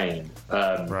insane.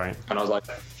 Right. And I was like,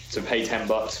 to pay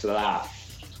 $10 for that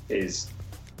is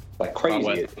like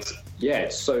crazy.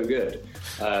 It's so good.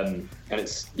 And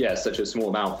it's, such a small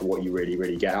amount for what you really,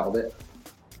 really get out of it.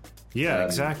 Yeah,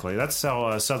 exactly. That's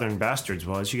how Southern Bastards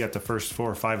was. You got the first 4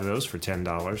 or 5 of those for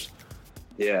 $10.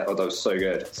 Yeah, that was so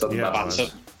good.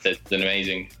 It's an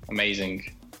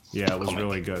amazing. Yeah, it was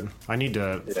really good. I need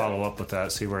to follow up with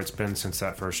that, see where it's been since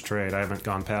that first trade. I haven't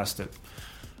gone past it.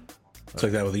 It's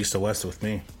like that with East to West with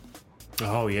me.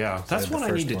 Oh yeah, that's one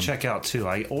I need to check out too.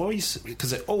 I always,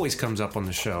 because it always comes up on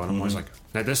the show, and I'm always like,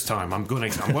 "Now this time I'm gonna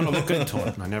look into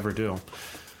it," and I never do.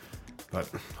 But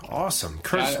awesome,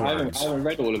 curse words. I haven't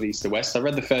read all of East to West. I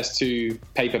read the first 2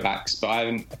 paperbacks, but I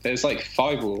haven't. There's like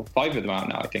 5 of them out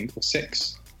now, I think, or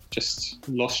 6. Just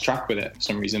lost track with it for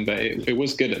some reason, but it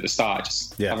was good at the start. I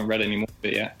just haven't read any more of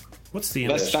it yet. What's the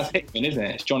that's Hickman, isn't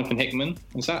it? It's Jonathan Hickman.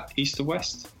 Is that East to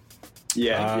West?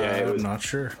 I'm not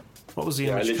sure. What was the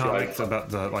Image comic about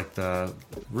the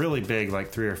really big,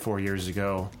 like 3 or 4 years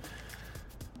ago?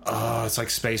 It's like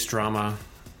space drama.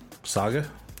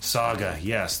 Saga,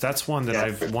 yes. That's one that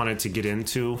I've wanted to get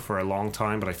into for a long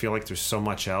time, but I feel like there's so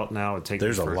much out now. It takes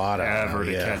forever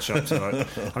to catch up to it.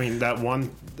 I mean, that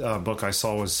one book I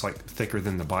saw was like thicker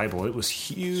than the Bible. It was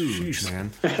huge,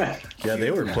 man. Yeah, they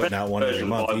were putting out one every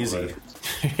month easy.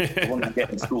 The one that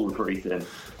get in school pretty thin.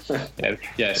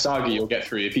 Yeah, Saga you'll get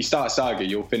through. If you start Saga,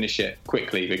 you'll finish it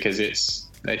quickly because it's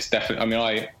definitely... I mean,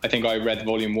 I think I read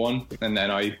volume 1 and then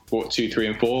I bought 2, 3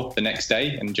 and 4 the next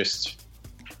day and just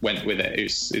went with it.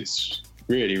 It's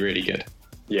really, really good.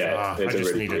 Yeah, I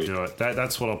just need to do it.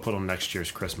 That's what I'll put on next year's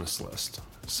Christmas list.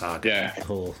 Saga. Yeah.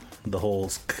 The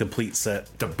whole complete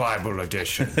set. The Bible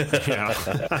edition.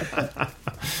 Yeah.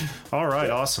 All right,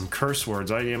 awesome. Curse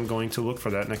words. I am going to look for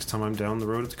that next time I'm down the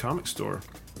road at the comic store.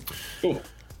 Cool.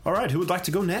 All right, who would like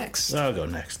to go next? I'll go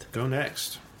next. Go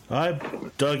next. I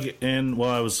dug in. Well,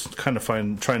 I was kind of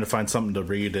trying to find something to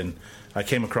read, and I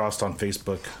came across on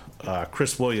Facebook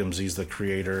Chris Williams. He's the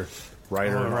creator,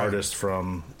 writer, and artist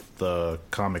from the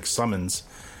comic Summons,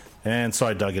 and so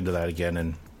I dug into that again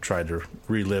and tried to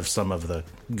relive some of the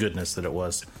goodness that it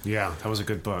was. Yeah, that was a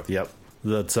good book. Yep,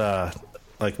 that's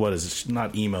like, what is it?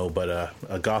 Not emo, but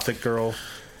a gothic girl.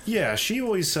 Yeah, she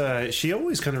always kind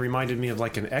of reminded me of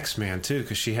like an X-Man too,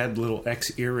 because she had little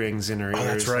X earrings in her ears.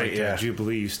 That's right, like yeah.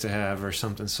 Jubilee used to have or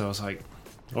something. So it's like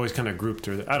always kind of grouped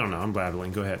her. I don't know. I'm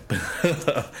babbling. Go ahead.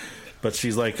 But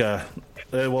she's like, it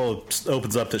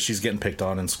opens up that she's getting picked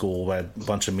on in school by a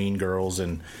bunch of mean girls,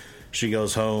 and she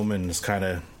goes home and is kind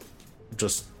of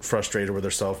just frustrated with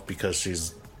herself because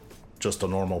she's just a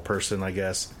normal person, I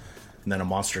guess. And then a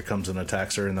monster comes and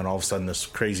attacks her, and then all of a sudden this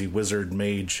crazy wizard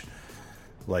mage,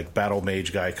 like battle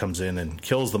mage guy, comes in and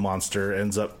kills the monster,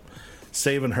 ends up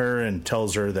saving her and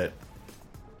tells her that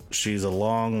she's a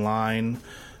long line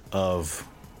of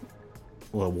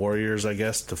warriors, I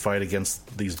guess, to fight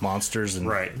against these monsters,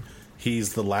 and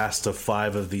he's the last of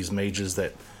 5 of these mages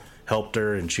that helped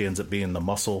her, and she ends up being the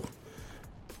muscle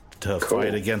to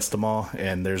fight against them all.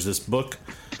 And there's this book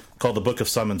called the Book of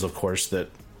Summons, of course, that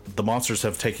the monsters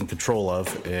have taken control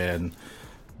of, and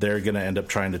they're going to end up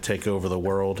trying to take over the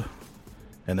world.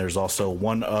 And there's also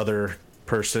one other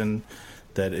person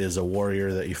that is a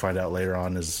warrior that you find out later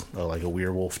on is like a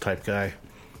werewolf type guy.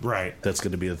 Right. That's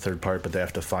going to be the third part, but they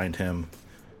have to find him.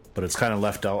 But it's kind of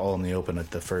left out all in the open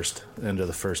at the end of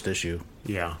the first issue.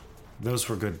 Yeah. Those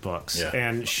were good books. Yeah.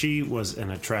 And she was an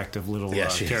attractive little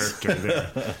character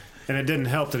there. And it didn't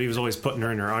help that he was always putting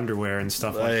her in her underwear and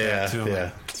stuff like that, too.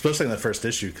 Yeah, especially in the first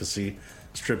issue, because she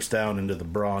strips down into the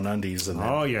bra and undies, and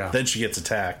then she gets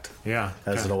attacked. Yeah.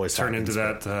 As it always turn happens.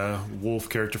 into that wolf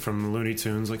character from Looney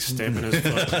Tunes, like stamping his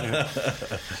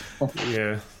foot.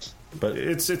 Yeah. But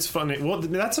it's funny. Well,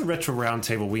 that's a retro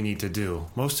roundtable we need to do.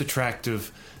 Most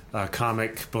attractive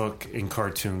comic book and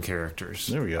cartoon characters.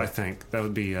 There we go. I think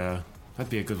that'd be a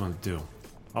good one to do.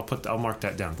 I'll mark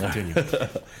that down. Continue.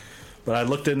 But I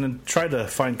looked in and tried to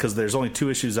find, because there's only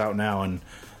 2 issues out now, and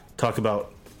talk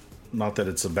about, not that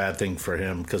it's a bad thing for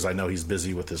him, because I know he's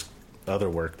busy with his other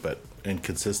work, but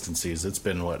inconsistencies. It's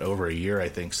been over a year, I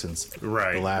think, since the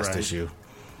last issue.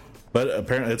 But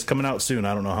apparently it's coming out soon.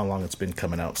 I don't know how long it's been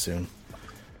coming out soon.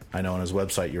 I know on his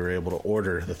website you were able to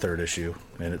order the 3rd issue,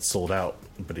 and it's sold out,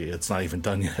 but it's not even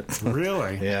done yet.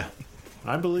 Really? Yeah.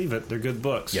 I believe it. They're good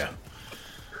books. Yeah.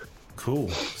 Cool.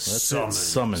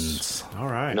 Summons. All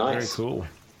right. Nice. Very cool.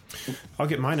 I'll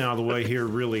get mine out of the way here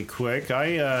really quick.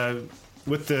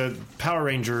 With the Power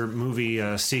Ranger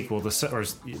movie sequel,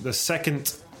 the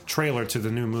second trailer to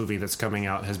the new movie that's coming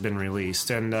out has been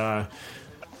released, and I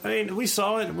mean, we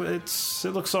saw it. It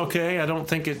looks okay. I don't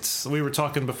think it's. We were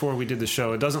talking before we did the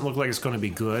show. It doesn't look like it's going to be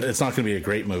good. It's not going to be a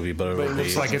great movie, but it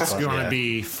looks like it's going to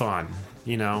be fun.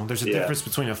 You know, there's a difference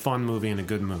between a fun movie and a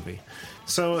good movie.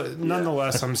 So,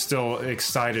 nonetheless, I'm still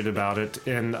excited about it,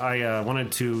 and I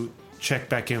wanted to check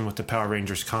back in with the Power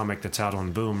Rangers comic that's out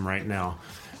on Boom right now.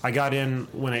 I got in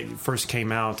when it first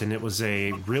came out, and it was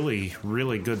a really,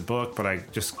 really good book, but I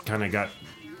just kind of got,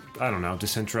 I don't know,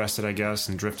 disinterested, I guess,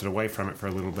 and drifted away from it for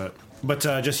a little bit. But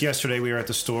just yesterday, we were at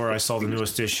the store. I saw the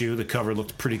newest issue. The cover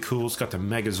looked pretty cool. It's got the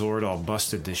Megazord all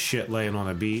busted to shit laying on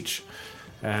a beach,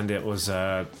 and it was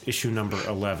issue number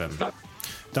 11.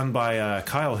 Done by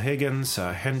Kyle Higgins,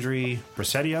 Hendry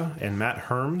Bracetia, and Matt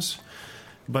Herms.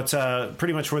 But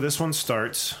pretty much where this one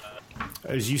starts,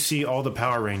 as you see all the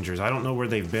Power Rangers. I don't know where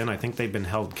they've been. I think they've been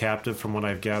held captive from what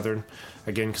I've gathered.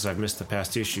 Again, because I've missed the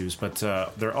past issues. But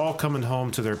they're all coming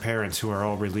home to their parents, who are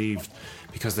all relieved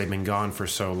because they've been gone for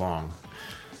so long.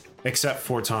 Except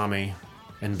for Tommy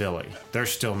and Billy. They're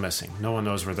still missing. No one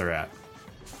knows where they're at.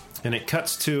 And it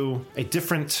cuts to a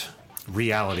different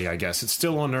reality, I guess. It's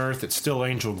still on Earth, it's still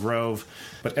Angel Grove,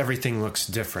 but everything looks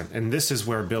different. And this is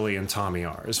where Billy and Tommy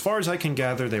are. As far as I can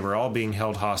gather, they were all being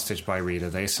held hostage by Rita.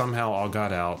 They somehow all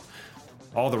got out.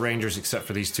 All the Rangers, except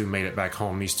for these 2, made it back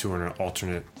home. These 2 are in an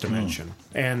alternate dimension.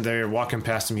 And they're walking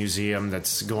past a museum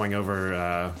that's going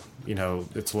over,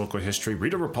 its local history.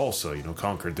 Rita Repulsa,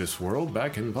 conquered this world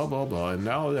back in blah, blah, blah, and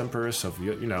now the Empress of,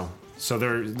 So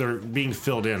they're being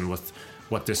filled in with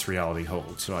what this reality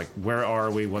holds. So, like, where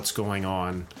are we? What's going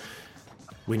on?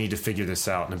 We need to figure this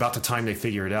out. And about the time they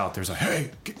figure it out, there's like,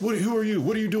 hey, who are you?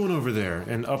 What are you doing over there?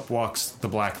 And up walks the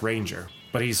Black Ranger.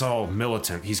 But he's all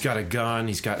militant. He's got a gun.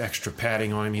 He's got extra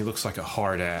padding on him. He looks like a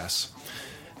hard ass.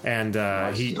 And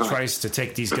he tries to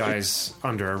take these guys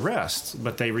under arrest,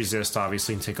 but they resist,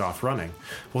 obviously, and take off running.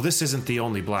 Well, this isn't the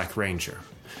only Black Ranger.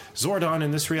 Zordon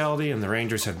in this reality, and the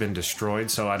Rangers have been destroyed.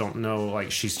 So I don't know,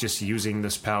 like she's just using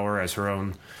this power as her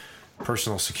own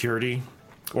personal security,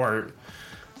 or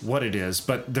what it is.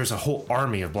 But there's a whole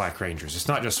army of Black Rangers. It's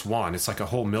not just one. It's like a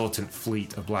whole militant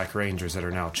fleet of Black Rangers that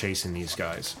are now chasing these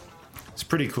guys. It's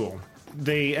pretty cool.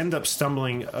 They end up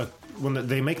stumbling when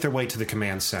they make their way to the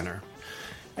command center.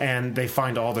 And they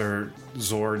find all their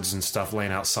Zords and stuff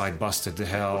laying outside, busted to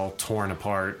hell, torn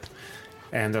apart.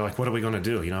 And they're like, what are we going to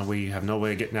do? You know, we have no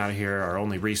way of getting out of here. Our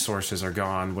only resources are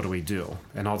gone. What do we do?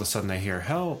 And all of a sudden they hear,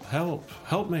 help, help,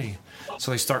 help me.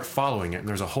 So they start following it. And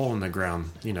there's a hole in the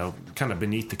ground, you know, kind of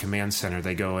beneath the command center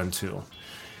they go into.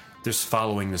 Just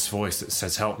following this voice that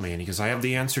says, help me. And he goes, I have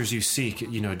the answers you seek.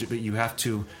 You know, but you have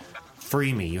to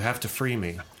free me. You have to free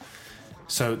me.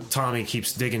 So Tommy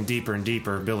keeps digging deeper and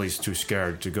deeper. Billy's too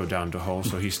scared to go down the hole,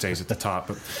 so he stays at the top.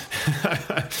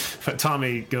 But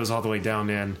Tommy goes all the way down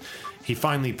in. He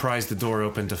finally pries the door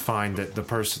open to find that the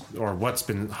person, or what's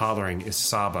been hollering, is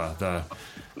Saba,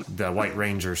 the White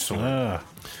Ranger sword.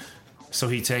 So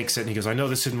he takes it and he goes, I know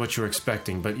this isn't what you were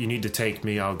expecting, but you need to take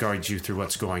me. I'll guide you through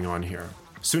what's going on here.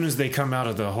 As soon as they come out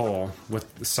of the hole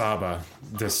with Saba,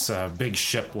 this big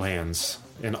ship lands.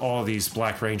 And all these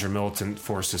Black Ranger militant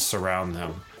forces surround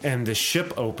them. And the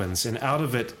ship opens, and out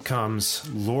of it comes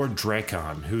Lord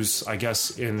Drakon, who's, I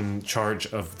guess, in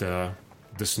charge of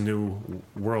this new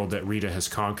world that Rita has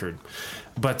conquered.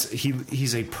 But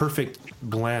he's a perfect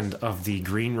blend of the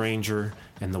Green Ranger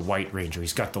and the White Ranger.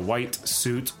 He's got the white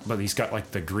suit, but he's got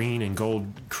like the green and gold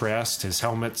crest. His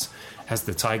helmet has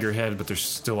the tiger head, but there's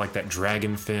still like that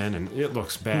dragon fin, and it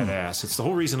looks badass. It's the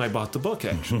whole reason I bought the book,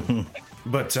 actually.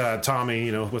 But Tommy,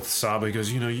 you know, with Saba, he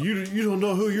goes, you know, you don't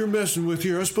know who you're messing with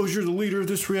here. I suppose you're the leader of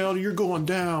this reality. You're going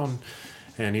down.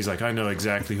 And he's like, I know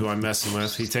exactly who I'm messing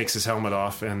with. He takes his helmet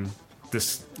off, and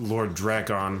this Lord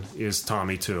Drakon is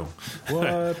Tommy, too.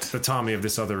 What? The Tommy of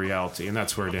this other reality, and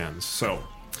that's where it ends. So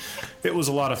it was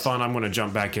a lot of fun. I'm going to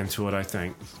jump back into it, I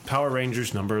think. Power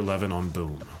Rangers number 11 on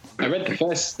Boom. I read the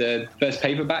first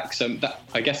paperback, so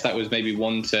I guess that was maybe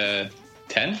 1 to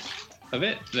 10 of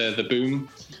it, the Boom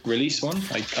release one.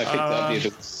 I picked it up the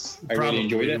other. I really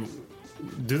enjoyed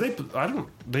it. Do they? I don't.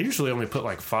 They usually only put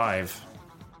like 5.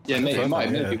 Yeah, maybe it might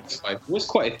have been 5. It was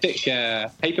quite a thick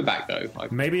paperback though.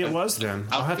 Maybe it was then.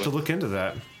 I'll have to look into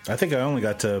that. I think I only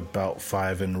got to about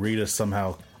 5, and Rita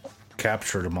somehow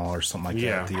captured them all or something like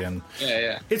that at the end.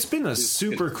 Yeah. It's been a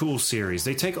super cool series.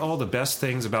 They take all the best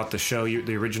things about the show,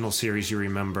 the original series you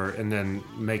remember, and then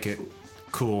make it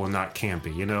cool and not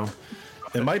campy, you know?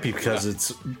 It might be because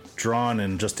it's drawn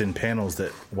and just in panels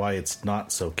that why it's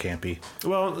not so campy.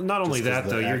 Well, not only that,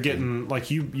 though, you're acting. getting,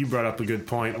 like you brought up a good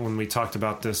point when we talked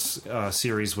about this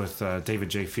series with David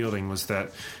J. Fielding, was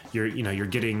that you're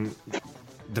getting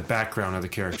the background of the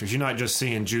characters. You're not just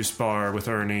seeing Juice Bar with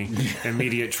Ernie,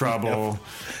 immediate trouble,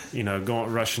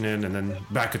 going rushing in and then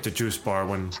back at the Juice Bar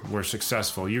when we're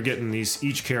successful. You're getting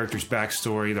each character's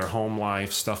backstory, their home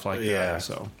life, stuff like that.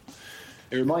 So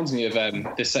it reminds me of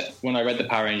this when I read the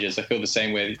Power Rangers. I feel the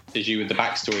same way as you with the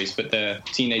backstories, but the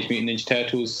Teenage Mutant Ninja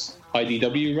Turtles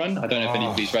IDW run. I don't know if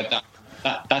anybody's read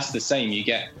that. That's the same. You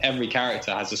get every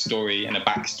character has a story and a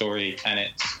backstory, and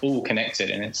it's all connected,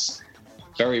 and it's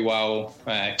very well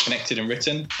connected and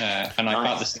written. And I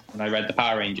felt the same when I read the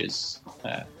Power Rangers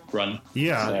run.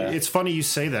 Yeah, it's funny you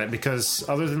say that, because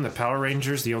other than the Power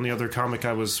Rangers, the only other comic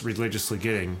I was religiously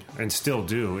getting, and still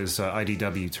do, is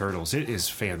IDW Turtles. It is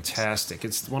fantastic.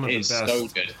 It's one of the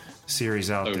best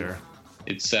series out there.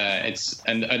 It's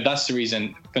and that's the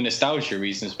reason, for nostalgia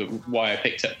reasons, but why I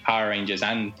picked up Power Rangers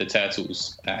and the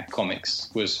Turtles comics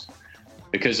was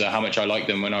because of how much I liked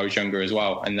them when I was younger as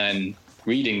well. And then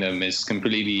reading them is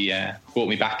completely brought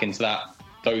me back into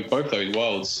both those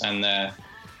worlds, and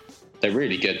they're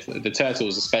really good. The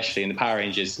Turtles, especially, and the Power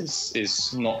Rangers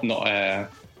is not.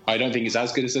 I don't think it's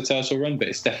as good as the Turtle run, but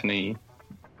it's definitely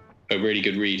a really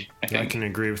good read. I think. I can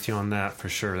agree with you on that for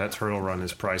sure. That Turtle run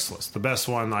is priceless. The best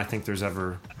one I think there's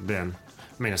ever been.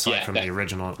 I mean, aside from the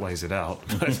original, it lays it out.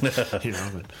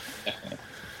 But,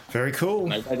 very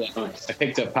cool. I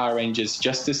picked up Power Rangers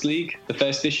Justice League, the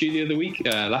first issue the other week,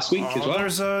 last week as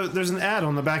well. There's an ad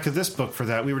on the back of this book for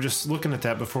that. We were just looking at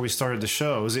that before we started the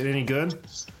show. Is it any good?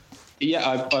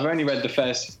 Yeah, I've only read the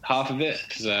first half of it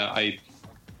because I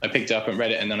picked it up and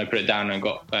read it, and then I put it down and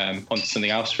got onto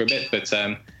something else for a bit. But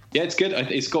it's good.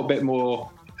 It's got a bit more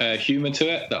humour to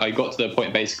it. That I got to the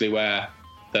point basically where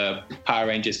the Power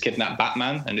Rangers kidnap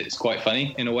Batman, and it's quite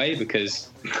funny in a way because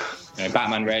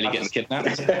Batman rarely gets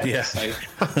kidnapped. Yeah. So,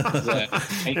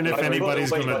 and if anybody's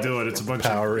going to do it, it's a bunch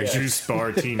of Juice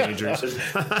Bar teenagers.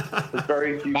 There's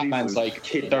very few Batman's like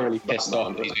thoroughly pissed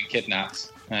off that he's been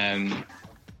kidnapped.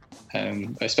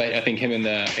 Especially, I think him and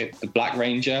the Black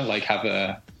Ranger like have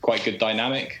a quite good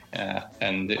dynamic,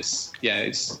 and it's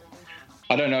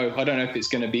I don't know if it's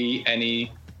going to be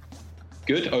any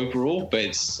good overall,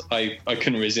 but I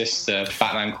couldn't resist the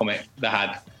Batman comic that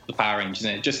had the Power Rangers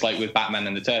in it, just like with Batman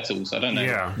and the Turtles. I don't know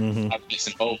how it's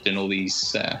involved in all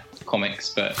these comics,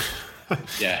 but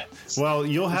yeah. Well,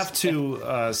 you'll have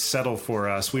to settle for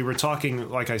us. We were talking,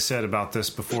 like I said, about this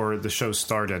before the show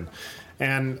started,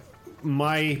 and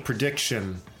my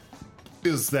prediction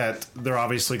is that they're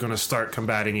obviously going to start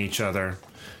combating each other,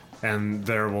 and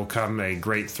there will come a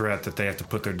great threat that they have to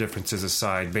put their differences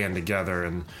aside, band together,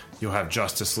 and you'll have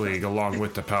Justice League along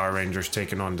with the Power Rangers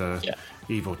taking on the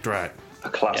evil threat. A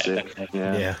classic.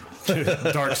 Yeah.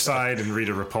 Dark Side and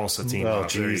Rita Repulsa team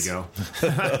up. There you go.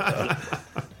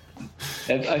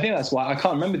 I think that's why I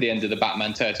can't remember the end of the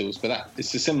Batman Turtles, but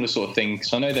it's a similar sort of thing.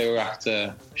 Because I know they were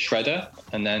after Shredder,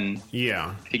 and then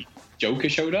Joker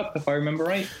showed up, if I remember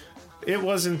right. It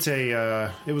wasn't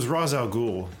it was Ra's al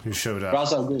Ghul who showed up.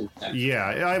 Ra's al Ghul. Yeah,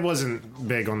 I wasn't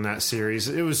big on that series.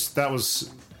 That was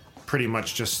pretty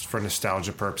much just for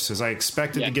nostalgia purposes. I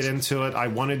expected to get into it. I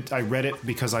read it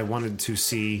because I wanted to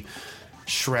see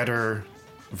Shredder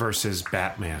versus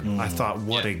Batman. I thought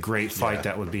what a great fight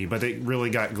that would be, but it really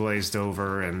got glazed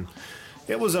over, and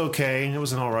it was okay. It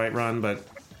was an all right run, but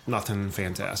nothing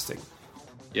fantastic.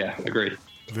 Yeah, agreed.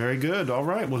 Very good. All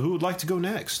right. Well, who would like to go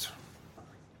next?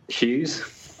 Hughes.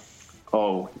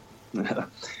 Oh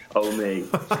me.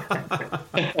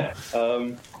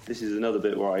 This is another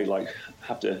bit where I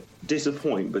have to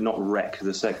disappoint but not wreck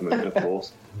the segment, of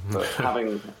course. But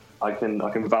I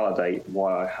can validate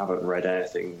why I haven't read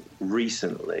anything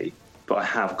recently, but I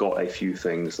have got a few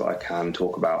things that I can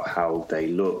talk about how they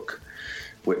look,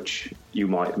 which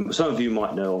some of you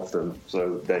might know of them.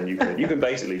 So then you can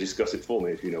basically discuss it for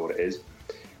me if you know what it is,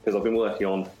 because I've been working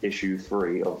on issue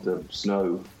 3 of the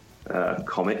Snow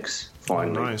comics.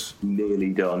 Finally, nearly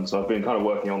done. So I've been kind of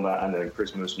working on that, and then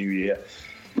Christmas, New Year.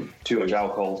 Too much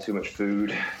alcohol, too much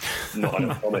food, not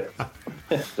enough comics.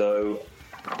 So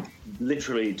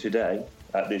literally today,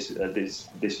 at this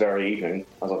very evening,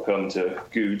 as I've come to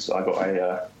Goods, I got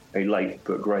a late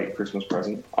but great Christmas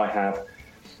present. I have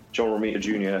John Romita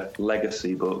Jr.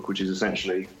 Legacy book, which is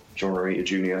essentially John Romita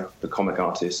Jr., the comic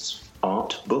artist's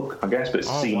art book, I guess, but it's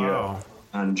senior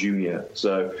and junior.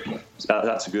 So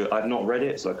that's a good. I've not read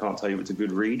it, so I can't tell you if it's a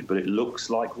good read, but it looks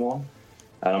like one.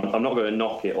 And I'm not going to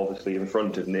knock it, obviously, in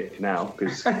front of Nick now,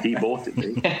 because he bought it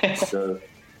me. So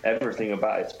everything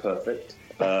about it's perfect.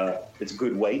 It's a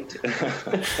good weight.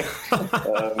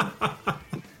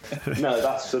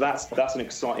 That's an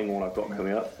exciting one I've got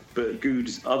coming up. But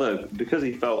Good's because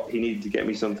he felt he needed to get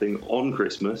me something on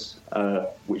Christmas,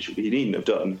 which he needn't have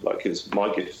done, because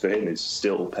my gift for him is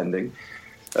still pending.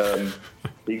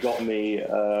 He got me,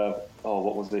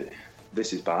 what was it?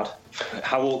 This is bad.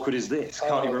 How awkward is this?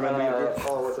 Can't you remember?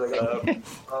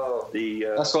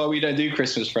 That's why we don't do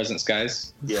Christmas presents,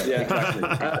 guys. Yeah.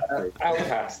 Exactly.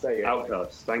 Outcast. There you go.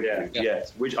 Outcast. Thank you.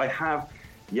 Yes, which I have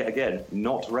yet again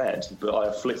not read, but I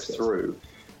have flipped through.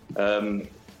 I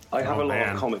have a lot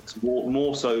of comics,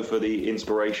 more so for the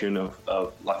inspiration of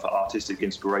for artistic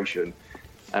inspiration,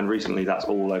 and recently that's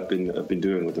all I've been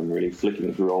doing with them, really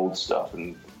flicking through old stuff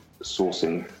and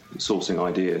sourcing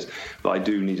ideas, but I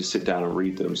do need to sit down and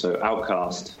read them. So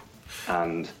Outcast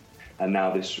and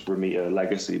now this Romita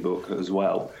Legacy book as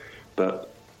well.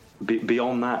 But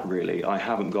beyond that, really, I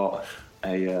haven't got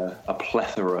a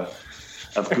plethora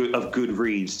of good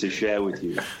reads to share with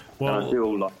you. Well, and I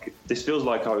feel like this feels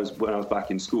like when I was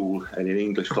back in school and in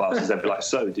English classes, they'd be like,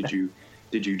 "So did you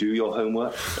do your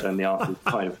homework?" And the answer is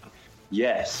kind of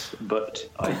yes, but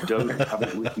I don't have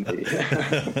it with me.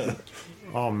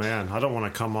 Oh man, I don't want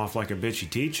to come off like a bitchy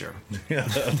teacher. No,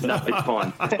 it's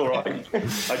fine. It's all right.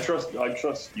 I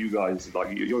trust you guys.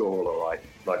 You're all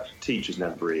right. Teachers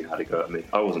never really had a go at me.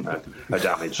 I wasn't a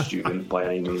damaged student by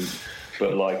any means,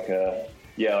 but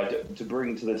to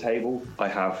bring to the table, I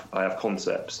have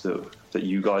concepts that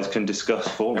you guys can discuss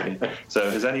for me.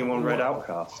 So has anyone read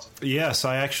Outcast? Yes,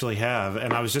 I actually have,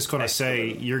 and I was just going to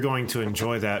say you're going to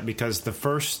enjoy that because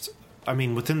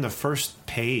within the first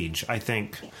page, I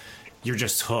think you're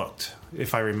just hooked,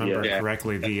 if I remember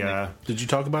correctly. Did you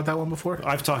talk about that one before?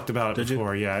 I've talked about it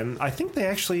before, and I think they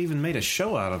actually even made a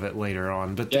show out of it later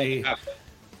on. But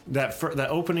that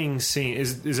opening scene,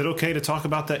 is it okay to talk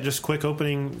about that just quick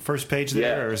opening first page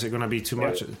there, or is it going to be too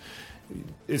much?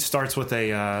 It starts with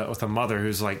a mother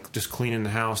who's just cleaning the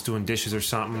house, doing dishes or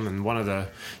something, and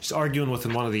she's arguing with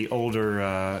one of the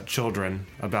older children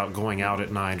about going out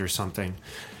at night or something.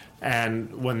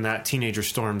 And when that teenager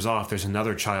storms off, there's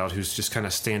another child who's just kind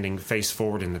of standing face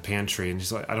forward in the pantry. And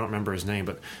he's like, I don't remember his name,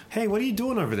 but, hey, what are you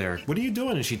doing over there? What are you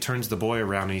doing? And she turns the boy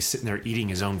around, and he's sitting there eating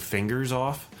his own fingers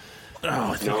off.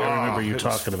 Oh, I think I remember you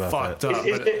talking about that.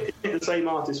 Is it the same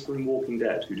artist from Walking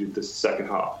Dead who did the second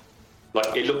half?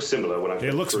 Like, it looks similar when I.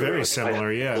 It looks very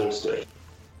similar, yeah.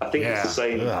 I think it's the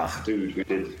same dude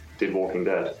who did Walking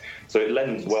Dead, so it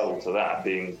lends well to that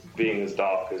being as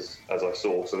dark as I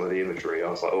saw some of the imagery. I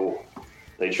was like, oh,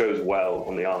 they chose well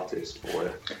on the artist for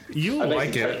it. You'll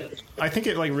like it. I think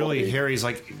it like really carries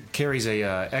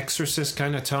a Exorcist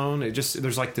kind of tone. It just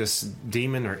there's like this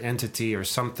demon or entity or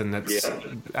something that's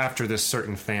after this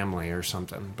certain family or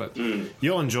something. But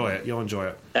you'll enjoy it. You'll enjoy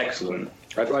it. Excellent.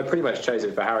 I pretty much chose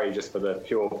it for Harry just for the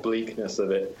pure bleakness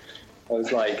of it. I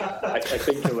was like, I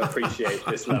think he'll appreciate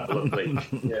this level of bleak.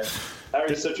 Yeah,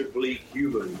 Harry's such a bleak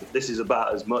human. This is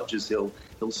about as much as he'll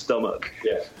stomach.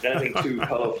 Yeah, anything too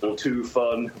colourful, too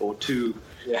fun, or too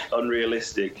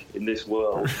unrealistic in this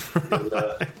world,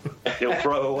 he'll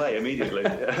throw away immediately.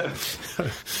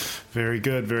 Very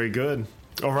good, very good.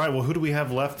 All right, well, who do we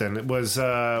have left then? Was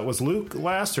Luke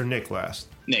last or Nick last?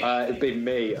 Nick. It'd be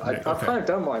me. I've kind of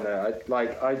done mine there.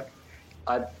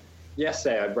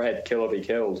 Yesterday I read Kill or Be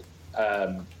Killed,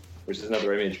 which is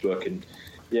another Image book, and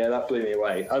that blew me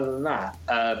away. Other than that,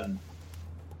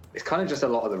 it's kind of just a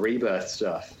lot of the Rebirth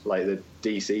stuff, like the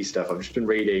DC stuff. I've just been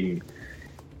reading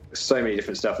so many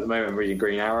different stuff. At the moment I'm reading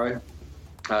Green Arrow,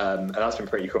 and that's been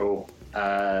pretty cool.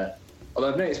 Although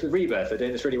I've noticed with Rebirth they're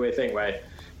doing this really weird thing where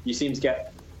you seem to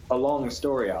get a long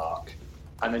story arc,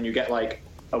 and then you get like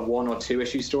a 1 or 2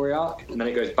 issue story arc, and then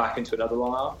it goes back into another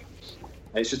long arc.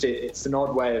 And it's an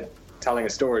odd way of telling a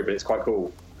story, but it's quite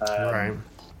cool. Right.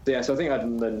 So I think other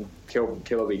than Kill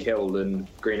or Be Killed and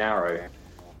Green Arrow,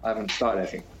 I haven't started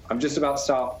anything. I'm just about to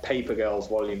start Paper Girls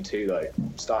Volume 2 though.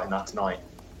 I'm starting that tonight.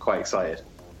 Quite excited.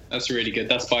 That's really good.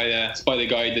 That's by the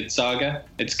guy who did Saga.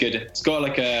 It's good. It's got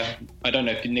like I don't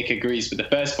know if Nick agrees, but the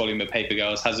first volume of Paper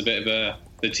Girls has a bit of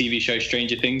the TV show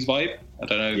Stranger Things vibe. I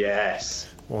don't know. Yes.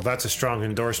 Well, that's a strong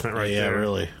endorsement right there. Yeah,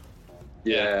 really.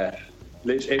 Yeah.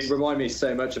 It reminded me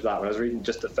so much of that when I was reading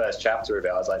just the first chapter of it.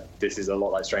 I was like, this is a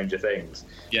lot like Stranger Things.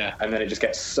 Yeah. And then it just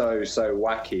gets so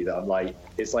wacky that I'm like,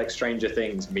 it's like Stranger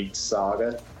Things meets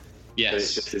Saga. Yes. But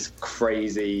it's just this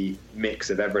crazy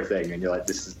mix of everything, and you're like,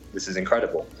 this is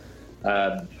incredible.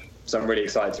 So I'm really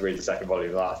excited to read the second volume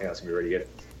of that. I think that's going to be really good.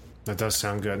 That does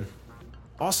sound good.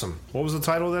 Awesome. What was the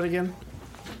title of that again?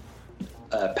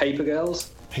 Paper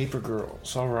Girls. Paper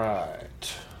Girls. All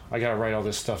right. I got to write all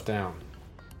this stuff down.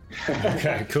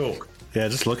 Okay, cool. Yeah,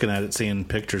 just looking at it, seeing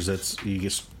pictures,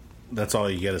 that's all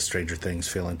you get is Stranger Things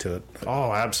feeling to it.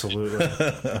 Oh, absolutely.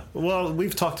 Well,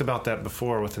 we've talked about that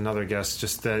before with another guest,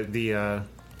 just the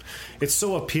it's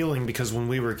so appealing because when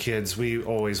we were kids, we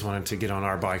always wanted to get on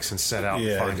our bikes and set out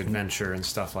and find adventure and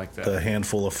stuff like that. The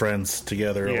handful of friends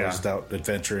together, always out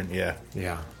adventuring,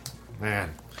 Yeah. Man,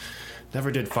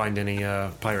 never did find any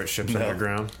pirate ships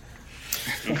underground.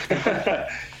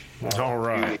 All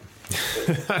right.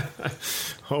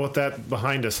 Well, with that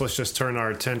behind us, let's just turn our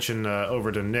attention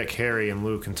over to Nick, Harry, and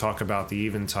Luke and talk about the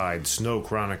Eventide Snow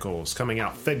Chronicles coming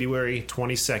out February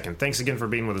 22nd. Thanks again for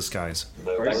being with us, guys.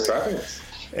 Thanks for having us.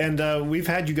 And we've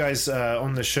had you guys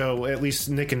on the show, at least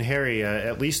Nick and Harry,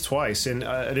 at least twice. And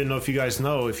I didn't know if you guys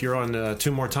know, if you're on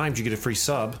 2 more times, you get a free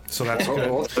sub. So that's good.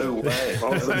 Awesome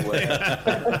way.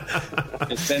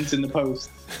 It's sent in the post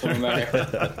from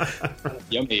America.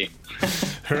 Yummy.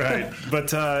 Right. But,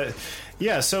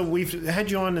 so we've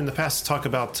had you on in the past to talk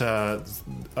about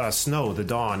Snow, the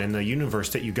Dawn, and the universe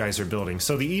that you guys are building.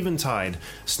 So the Eventide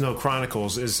Snow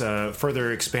Chronicles is a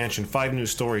further expansion, 5 new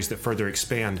stories that further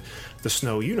expand the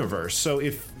Snow universe. So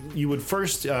if you would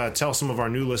first tell some of our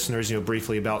new listeners,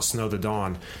 briefly about Snow, the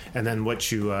Dawn, and then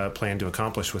what you plan to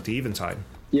accomplish with the Eventide.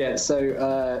 Yeah,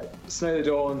 so Snow the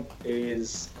Dawn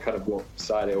is kind of what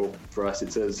started it all for us.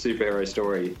 It's a superhero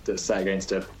story that's set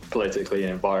against a politically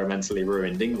and environmentally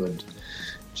ruined England.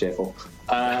 Cheerful.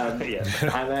 And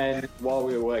then while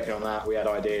we were working on that, we had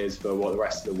ideas for what the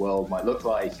rest of the world might look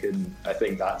like, and I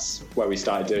think that's where we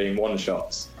started doing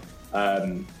one-shots.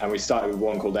 And we started with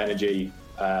one called Energy,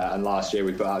 and last year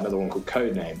we put out another one called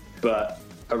Codename. But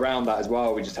around that as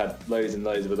well, we just had loads and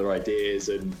loads of other ideas,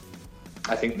 and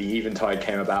I think the Eventide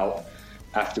came about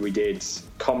after we did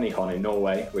Comnicon in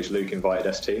Norway, which Luke invited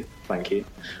us to. Thank you.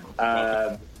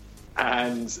 And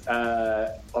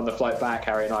on the flight back,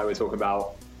 Harry and I were talking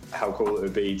about how cool it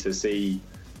would be to see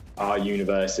our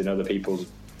universe in other people's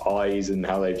eyes and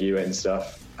how they view it and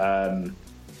stuff. And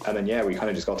then, we kind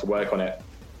of just got to work on it.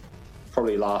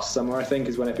 Probably last summer, I think,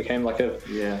 is when it became like a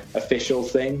official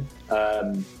thing.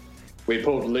 we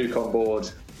pulled Luke on board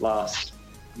last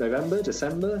November,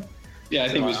 December. Yeah, I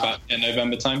think it was about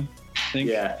November time. I think.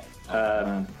 Yeah.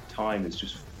 Time is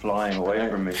just flying away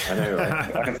from me. I know,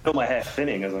 right? I can feel my hair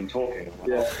thinning as I'm talking.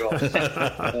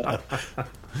 Yeah.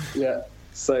 Yeah.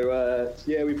 So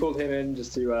we pulled him in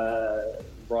just to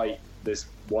write this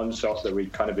one shot that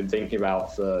we'd kind of been thinking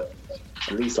about for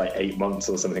at least like 8 months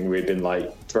or something. We'd been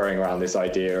like throwing around this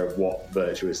idea of what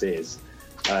Virtuous is,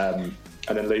 and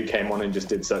then Luke came on and just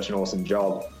did such an awesome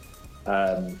job.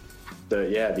 The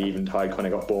Eventide kind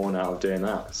of got born out of doing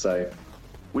that. So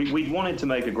we wanted to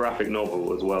make a graphic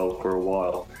novel as well for a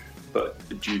while, but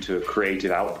due to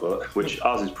creative output, which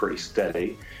ours is pretty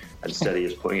steady, and steady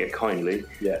is putting it kindly.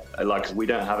 Yeah, like we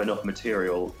don't have enough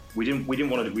material. We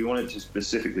wanted to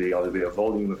specifically either be a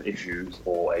volume of issues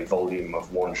or a volume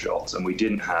of one shots, and we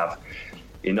didn't have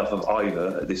enough of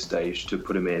either at this stage to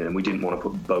put them in, and we didn't want to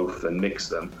put both and mix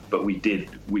them. But we did.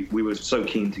 We were so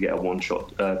keen to get a one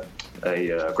shot, a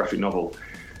graphic novel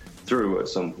through at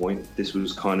some point. This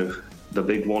was kind of the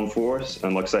big one for us,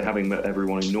 and like I say, having met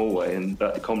everyone in Norway and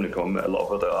at the Comic-Con, met a lot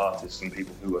of other artists and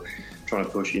people who were trying to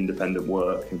push independent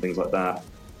work and things like that.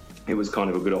 It was kind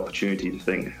of a good opportunity to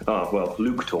think,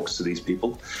 Luke talks to these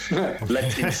people.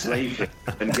 Let's enslave them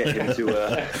and get him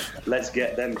to. Let's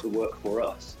get them to work for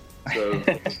us. So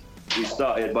we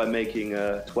started by making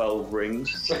 12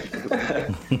 rings.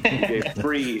 We gave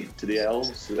 3 to the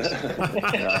elves. It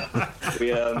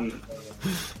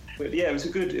was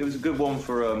a good one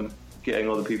for getting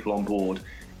other people on board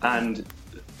and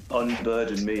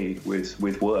unburden me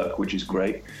with work, which is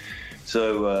great.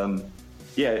 So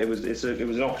it was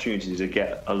an opportunity to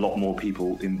get a lot more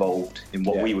people involved in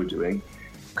what we were doing,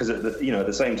 because at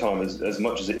the same time, as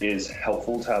much as it is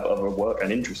helpful to have other work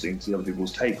and interesting to see other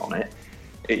people's take on it,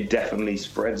 it definitely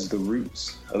spreads the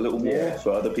roots a little more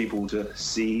for other people to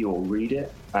see or read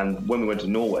it. And when we went to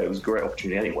Norway, it was a great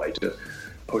opportunity anyway to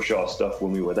push our stuff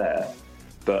when we were there,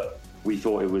 but we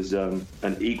thought it was an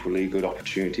equally good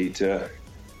opportunity to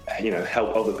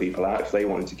help other people out if they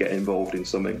wanted to get involved in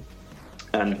something,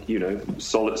 and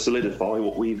solidify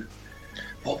what we've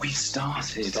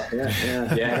started.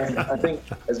 Yeah. I think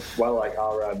as well, like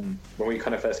our when we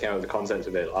kind of first came up with the concept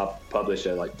of it, our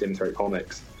publisher, like Dim Throat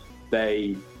Comics,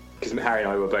 because Harry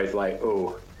and I were both like,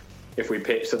 oh, if we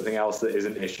pitch something else that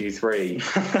isn't issue 3,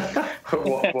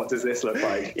 what does this look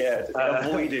like? Yeah,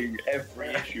 avoiding every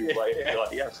issue. Like,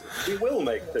 yes, we will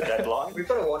make the deadline. We've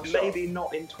got a one shot. Maybe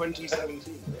not in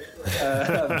 2017.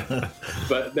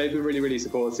 But they've been really, really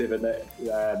supportive, and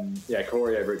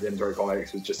Corey over at Dim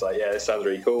Comics was just like, this sounds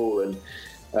really cool, and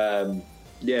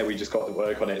we just got to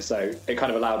work on it. So it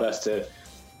kind of allowed us to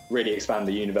really expand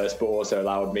the universe, but also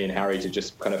allowed me and Harry to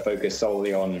just kind of focus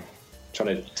solely on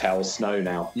trying to tell Snow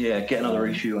now. Yeah, get another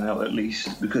issue out at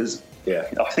least, because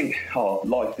I think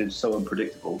life is so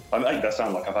unpredictable. I make that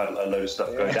sound like I've had a load of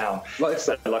stuff go down,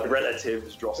 like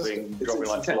relatives dropping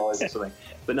like flies or something.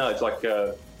 But no, it's like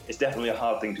it's definitely a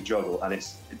hard thing to juggle, and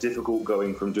it's difficult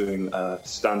going from doing a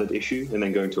standard issue and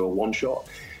then going to a one shot,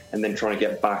 and then trying to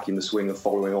get back in the swing of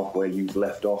following off where you've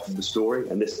left off the story.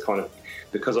 And this kind of,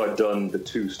 because I've done the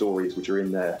 2 stories which are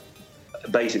in there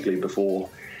basically before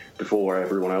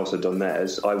everyone else had done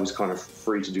theirs, I was kind of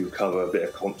free to do cover, a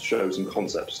bit of shows and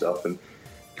concept stuff, and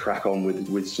crack on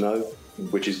with Snow,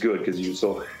 which is good, because you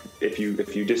sort of, if you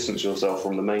distance yourself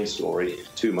from the main story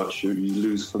too much, you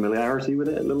lose familiarity with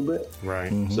it a little bit.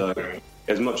 Right. Mm-hmm. So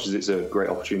as much as it's a great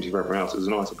opportunity for everyone else, it was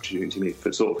a nice opportunity to me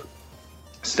for sort of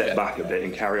step back a bit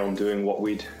and carry on doing what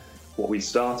we'd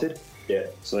started. Yeah.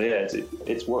 So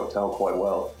it's worked out quite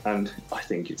well, and I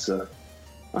think it's a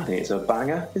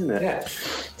banger, isn't it? Yeah.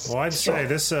 Well, I'd say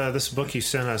this book you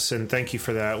sent us, and thank you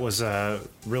for that, was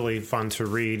really fun to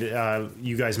read.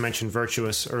 You guys mentioned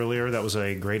Virtuous earlier. That was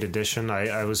a great addition.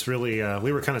 I was really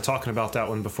we were kind of talking about that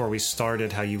one before we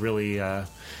started, how you really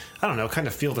kind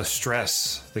of feel the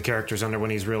stress the character's under when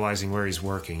he's realizing where he's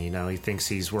working. He thinks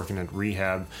he's working at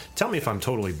rehab. Tell me if I'm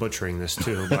totally butchering this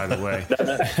too, by the way.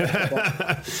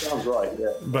 It sounds right,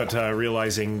 yeah. But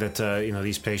realizing that,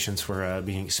 these patients were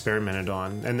being experimented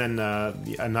on. And then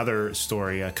another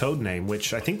story, Codename,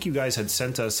 which I think you guys had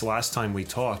sent us last time we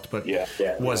talked, but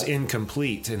was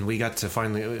incomplete, and we got to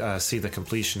finally see the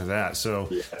completion of that. So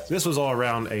this was all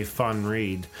around a fun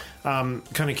read.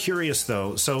 Kind of curious,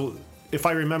 though. So if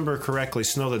I remember correctly,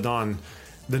 Snow the Dawn,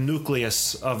 the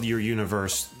nucleus of your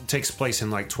universe takes place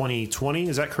in like 2020,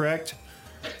 is that correct?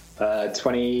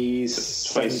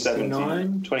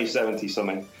 2070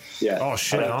 something. Yeah. Oh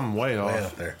shit, I'm way off. Way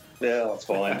up there. Yeah, that's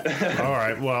fine. All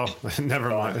right, well, never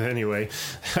mind. Anyway,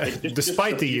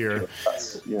 despite the year,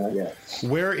 Yeah.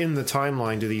 where in the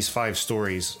timeline do these 5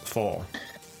 stories fall?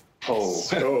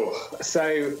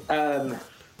 So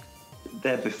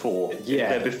they're before. Yeah,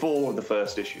 they're before the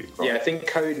first issue. Right? Yeah, I think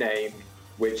Codename,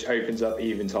 which opens up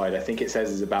Eventide, I think it says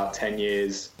is about 10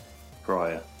 years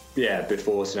prior. Yeah,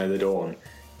 before Snow the Dawn.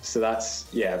 So that's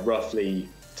roughly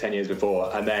 10 years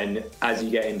before. And then as you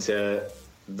get into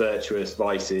Virtuous,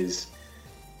 Vices,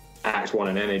 Act 1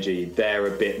 and Energy,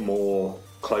 they're a bit more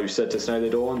closer to Snow the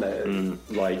Dawn.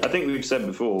 I think we've said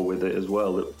before with it as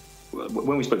well that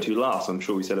when we spoke to you last, I'm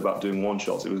sure we said about doing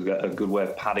one-shots, it was a good way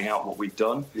of padding out what we'd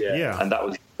done. Yeah. And that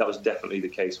was definitely the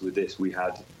case with this. We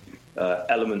had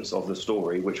elements of the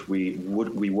story which we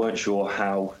weren't sure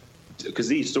how, because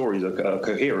these stories are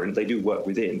coherent, they do work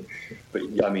within, but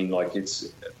I mean, like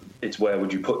it's where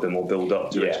would you put them or build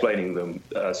up to explaining them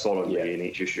solidly in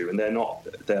each issue, and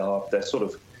they're sort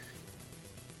of,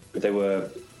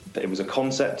 it was a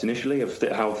concept initially of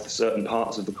how certain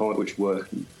parts of the comic which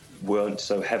weren't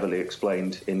so heavily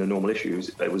explained in the normal issues.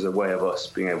 It was a way of us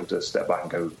being able to step back and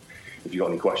go, if you've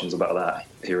got any questions about that,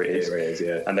 here it is. Here it is,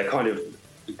 yeah. And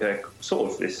they're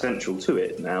sort of essential to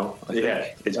it now, I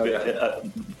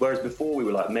think. Whereas before we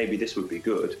were like, maybe this would be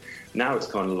good. Now it's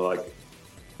kind of like,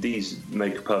 these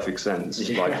make perfect sense,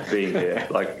 like being here.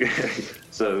 Like,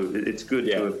 so it's good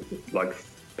to have, like,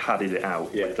 padded it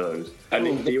out with those.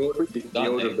 And the order of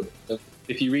the...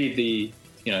 If you read the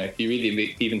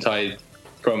Eventide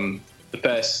from the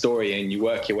first story and you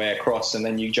work your way across and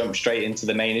then you jump straight into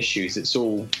the main issues, it's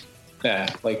all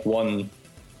like one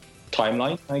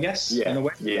timeline, I guess, in a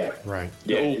way. Yeah. Right.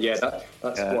 Yeah, that's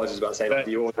what I was about to say. Like,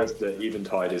 the order of the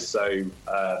Eventide is so...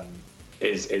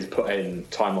 is put in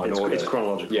timeline order. It's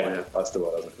chronological. Yeah, that's the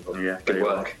word I was looking for. Yeah, good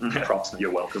work. Props.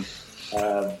 You're welcome.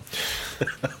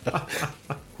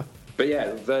 But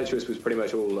yeah, Virtuous was pretty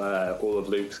much all of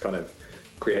Luke's kind of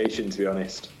creation, to be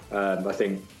honest. I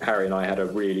think Harry and I had a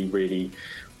really, really,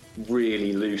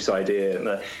 really loose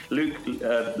idea.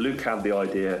 Luke had the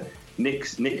idea.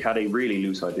 Nick had a really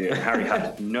loose idea. Harry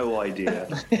had no idea.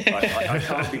 I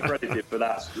can't be credited for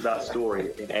that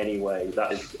story in any way.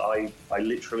 That is, I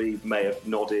literally may have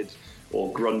nodded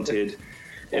or grunted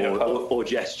or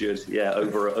gestured,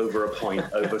 over a pint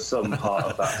over some part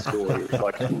of that story.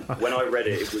 Like, when I read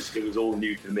it, it was all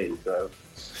new to me. So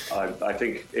I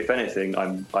think, if anything,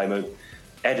 I'm a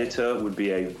editor would be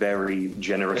a very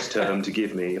generous term to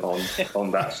give me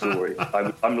on that story.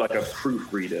 I'm like a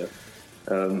proofreader.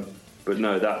 But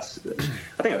no, I think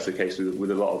that's the case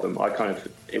with a lot of them.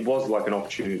 It was like an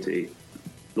opportunity.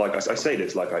 Like I say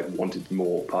this like I wanted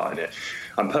more part in it.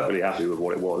 I'm perfectly happy with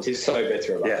what it was. He's so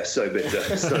bitter about it. Yeah, so bitter.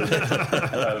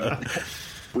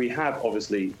 We have,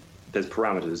 obviously, there's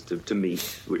parameters to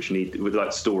meet, which need, with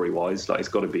like story-wise, like it's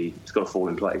got to fall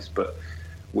in place. But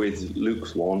with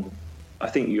Luke's one, I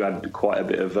think you had quite a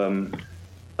bit of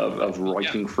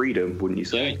writing freedom, wouldn't you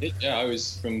say? Yeah, I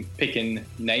was, from picking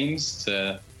names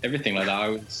to everything like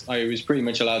that. I was pretty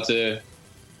much allowed to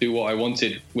do what I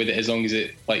wanted with it, as long as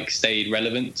it like stayed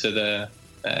relevant to the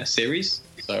series.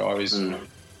 So it was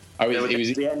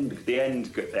the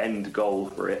end goal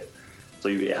for it. So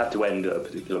it had to end at a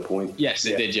particular point. Yes,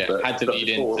 it did. Yeah, but, had to lead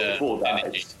before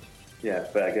that.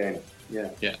 Fair game.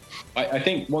 Yeah. I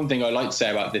think one thing I like to say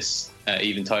about this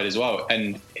Eventide as well,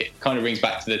 and it kind of brings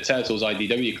back to the Turtles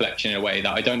IDW collection in a way,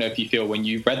 that I don't know if you feel when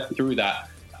you read through that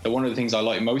one of the things I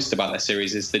like most about that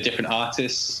series is the different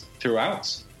artists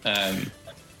throughout. And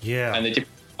the different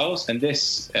styles. And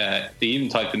this, the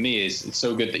Eventide for me is, it's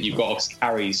so good that you've got obviously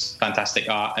Harry's fantastic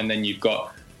art, and then you've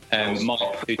got Mike,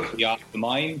 who did the art for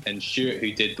mine, and Stuart,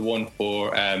 who did the one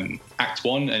for Act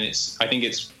 1. And I think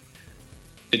it's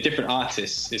the different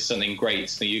artists is something great.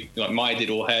 So Maya did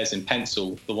all hers in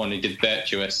pencil, the one who did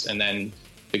Virtuous, and then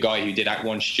the guy who did Act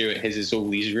 1, Stuart, his is all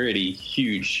these really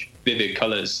huge, vivid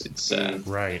colours. It's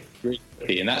right, really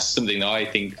pretty, and that's something that I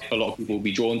think a lot of people will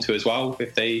be drawn to as well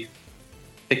if they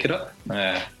pick it up.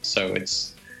 So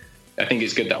I think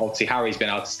it's good that obviously Harry's been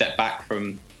able to step back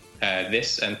from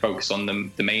this and focus on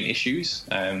the main issues,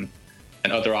 and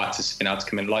other artists have been able to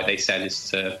come in, like they said, is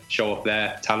to show off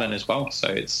their talent as well. So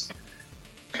I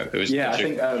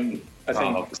think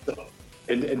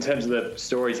in terms of the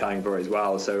storytelling for it as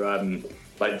well. So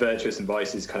like Virtuous and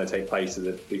Vices kind of take place at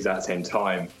the exact same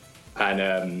time,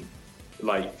 and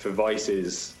like for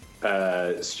Vices,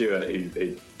 Stuart,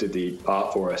 who did the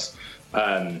art for us,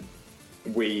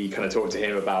 we kind of talked to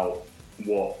him about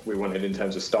what we wanted in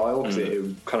terms of style, because it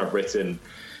was kind of written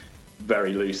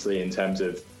very loosely in terms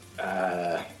of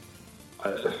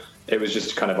it was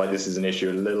just kind of like, this is an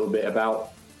issue a little bit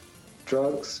about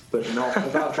drugs, but not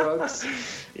about drugs.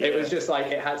 It was just like,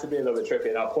 it had to be a little bit trippy,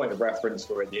 and our point of reference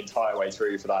for it the entire way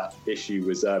through for that issue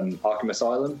was Arkham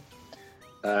Asylum.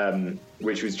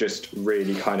 which was just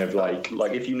really kind of like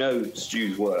if you know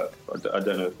Stu's work, I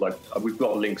don't know, like we've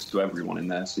got links to everyone in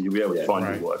there, so you'll be able to find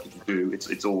his work. If you do,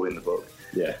 it's all in the book.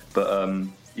 Yeah, but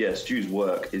Stu's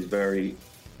work is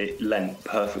it lent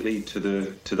perfectly to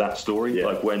that story. Yeah.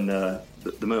 Like when the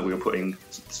moment we were putting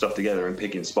stuff together and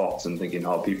picking spots and thinking,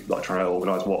 people like trying to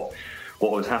organise what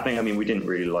was happening. I mean, we didn't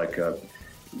really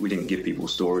we didn't give people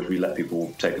stories. We let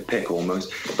people take a pick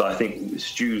almost. But I think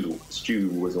Stu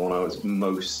was the one I was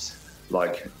most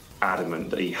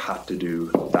adamant that he had to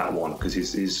do that one because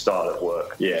his style of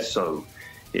work. Yeah. So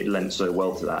it lent so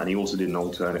well to that, and he also did an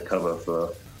alternate cover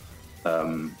for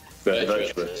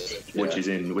Virtuous, which is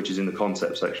in the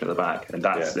concept section at the back, and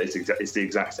it's the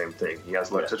exact same thing. He has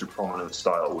such a prominent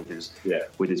style with his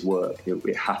work.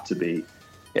 It had to be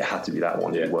that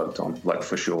one he worked on,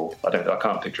 for sure. I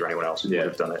can't picture anyone else who would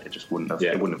have done it. It just wouldn't have.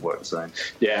 It wouldn't have worked the same.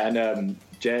 Yeah, and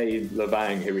Jay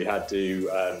Levang, who we had do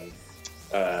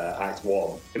Act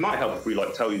 1. It might help if we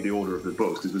tell you the order of the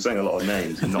books because we're saying a lot of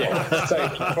names. And not so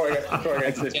before I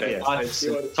get to this bit,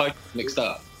 title mixed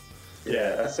up.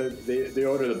 Yeah, so the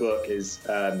order of the book is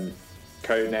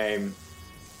Codename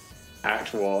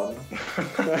Act 1.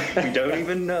 We don't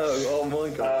even know. Oh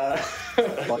my god.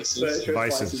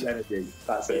 Vices Energy.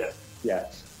 That's it.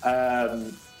 Yeah.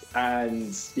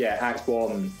 And Act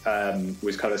 1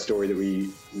 was kind of a story that we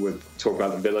would talk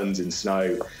about the villains in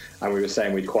Snow, and we were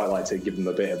saying we'd quite like to give them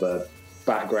a bit of a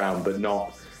background, but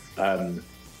not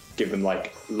give them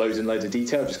loads and loads of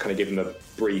detail, just kind of give them a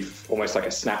brief, almost like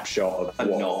a snapshot of of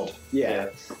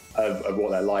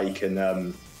what they're like. And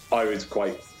I was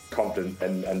quite confident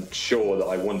and sure that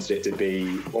I wanted it to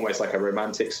be almost like a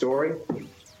romantic story.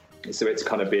 So it's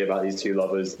kind of be about these two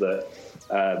lovers that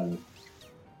are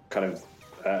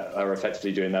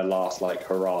effectively doing their last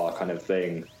hurrah kind of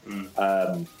thing.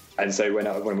 And so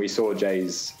when we saw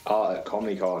Jay's art at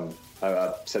Comic-Con,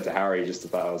 I said to Harry just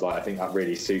about, I was like, I think that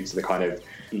really suits the kind of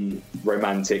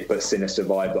romantic but sinister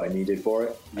vibe that I needed for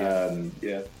it. And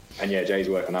Jay's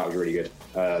work on that was really good.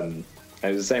 And it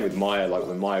was the same with Maya.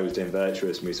 When Maya was doing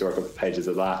Virtuous and we saw a couple of pages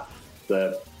of that,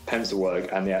 the pencil work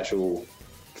and the actual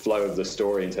flow of the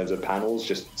story in terms of panels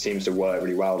just seems to work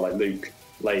really well. Luke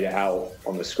laid it out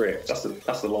on the script.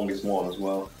 That's the longest one as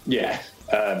well. Yeah.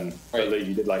 But Luke,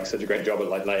 you did such a great job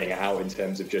at laying it out in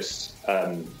terms of just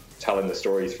telling the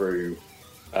story through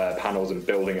panels and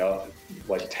building up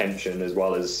tension as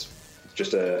well as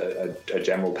just a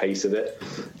general pace of it.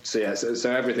 So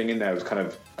so everything in there was kind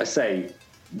of, I say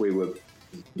we were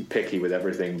picky with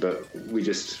everything, but we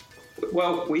just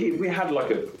we had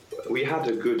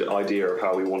a good idea of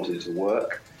how we wanted it to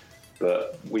work,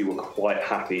 but we were quite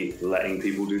happy letting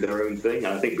people do their own thing. And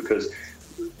I think because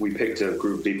we picked a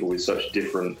group of people with such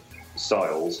different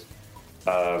styles,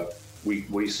 we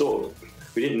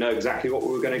didn't know exactly what we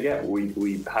were going to get.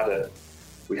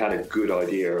 We had a good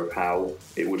idea of how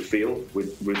it would feel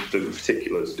with the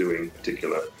particulars doing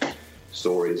particular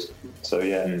stories. So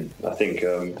I think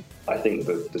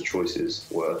the choices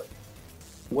were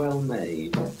well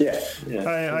made.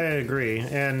 I agree,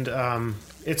 and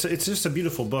it's just a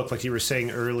beautiful book. Like you were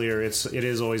saying earlier, it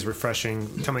is always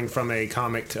refreshing coming from a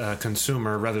comic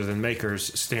consumer rather than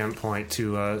maker's standpoint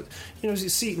to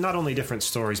see not only different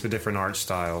stories but different art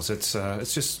styles. It's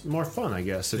just more fun, I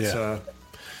guess. It's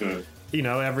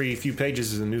every few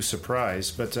pages is a new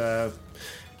surprise. But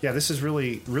this is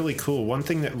really, really cool. One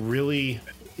thing that really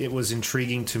it was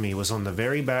intriguing to me was on the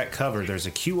very back cover. There's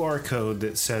a QR code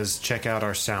that says "Check out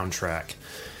our soundtrack."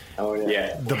 Oh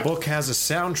yeah. The book has a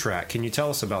soundtrack. Can you tell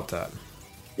us about that?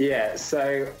 Yeah.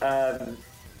 So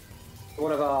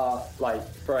one of our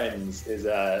friends is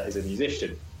a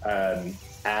musician,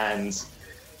 and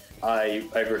I,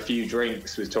 over a few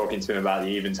drinks, was talking to him about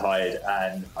the Eventide,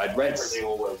 and I'd read. Everything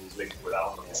always is linked with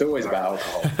alcohol. It's always about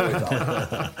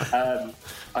alcohol.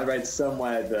 I read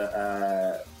somewhere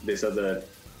that this other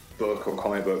book or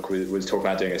comic book was talking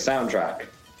about doing a soundtrack,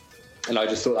 and I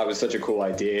just thought that was such a cool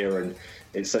idea, and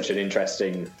it's such an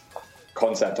interesting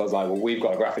concept. I was like, well, we've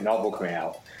got a graphic novel coming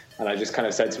out, and I just kind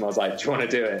of said to him, I was like, do you want to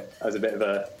do it? As a bit of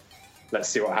a, let's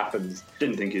see what happens.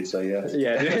 Didn't think he'd say yes.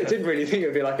 Yeah, didn't really think it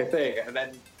would be a thing, and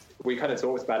then we kind of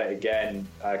talked about it again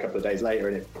a couple of days later,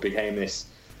 and it became this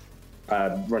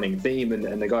running theme.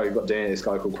 And the guy who got doing it, this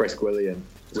guy called Chris Gwilliam.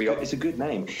 It's a good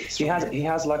name. He has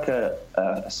a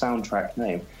soundtrack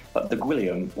name. The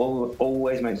Gwilliam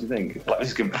always makes me think. This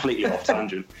is completely off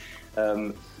tangent.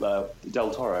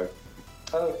 Del Toro.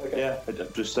 Oh, okay. Yeah,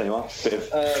 just saying a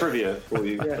bit of trivia for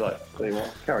you. Yeah. There you are.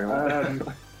 Carry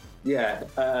on.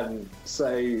 So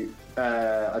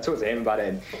I talked to him about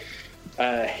it,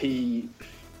 and he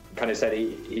kind of said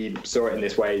he saw it in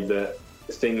this way that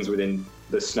things within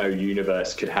the Snow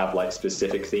universe could have like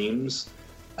specific themes.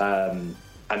 And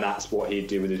that's what he'd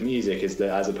do with his music, is that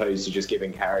as opposed to just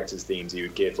giving characters themes, he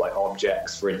would give like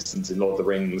objects. For instance, in Lord of the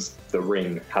Rings, the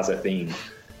ring has a theme,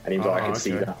 and he was like, I could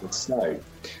see that with Snow.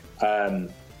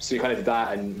 So we kind of did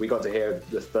that, and we got to hear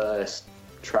the first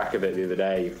track of it the other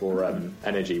day for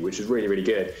Energy, which was really, really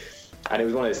good. And it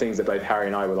was one of those things that both Harry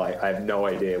and I were like, I have no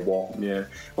idea what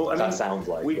that sounds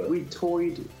like. We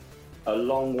toyed a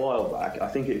long while back. I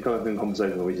think it came up in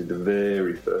conversation when we did the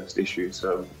very first issue,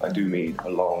 so I do mean a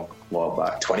long while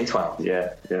back. 2012.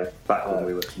 Yeah. Back when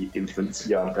we were infants,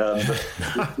 young.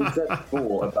 But we said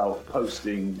before about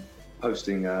posting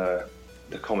the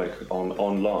comic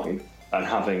online and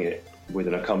having it with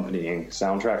an accompanying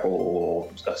soundtrack or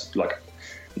like.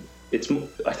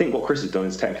 I think what Chris has done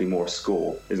is technically more a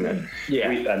score, isn't it?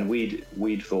 Yeah.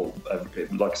 We'd thought,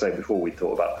 like I said before, we'd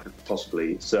thought about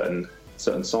possibly certain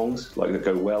songs like that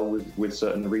go well with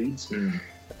certain reads, and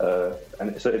so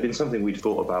it'd been something we'd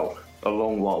thought about a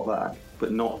long while back,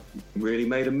 but not really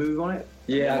made a move on it.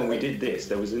 Yeah. And when we did this,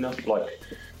 there was enough like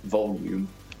volume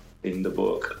in the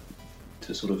book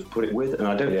to sort of put it with, and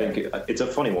I don't think it's a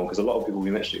funny one because a lot of people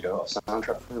we mentioned it go,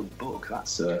 soundtrack for a book.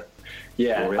 That's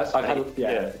I've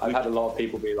had a lot of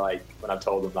people be like, when I've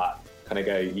told them that, kind of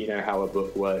go, you know how a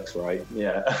book works, right?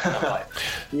 Yeah. I'm like,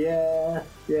 yeah.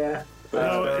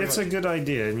 No, it's a good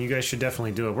idea, and you guys should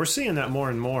definitely do it. We're seeing that more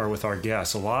and more with our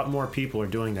guests. A lot more people are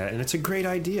doing that, and it's a great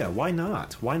idea. Why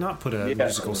not? Why not put a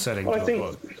musical setting to a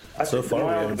book? So far, we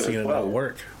haven't seen it not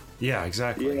work. Yeah,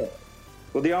 exactly. Yeah.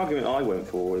 Well, the argument I went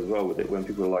for as well with it, when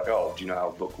people are like, "Oh, do you know how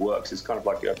a book works?" It's kind of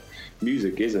like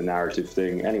music is a narrative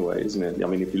thing anyway, isn't it? I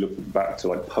mean, if you look back to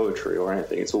like poetry or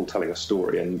anything, it's all telling a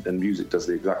story, and music does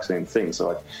the exact same thing.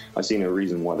 So I see no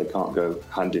reason why they can't go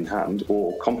hand in hand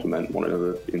or complement one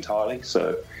another entirely.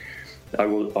 So I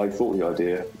thought the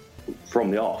idea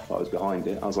from the off, I was behind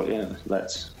it. I was like, yeah,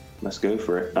 let's go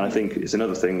for it. And I think it's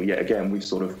another thing. Yet again, we've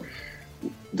sort of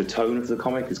the tone of the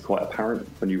comic is quite apparent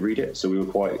when you read it. So we were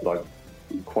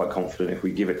quite confident if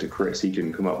we give it to Chris, he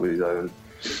can come up with his own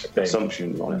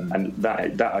assumptions on it, and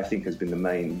that I think has been the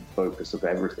main focus of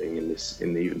everything in the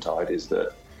Eventide, is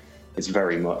that it's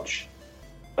very much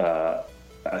a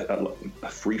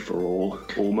free for all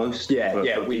almost. We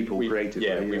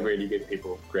really give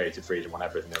people creative freedom on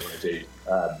everything they want to do.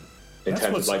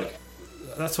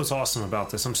 That's what's awesome about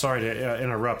this. I'm sorry to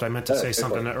interrupt. I meant to say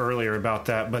something earlier about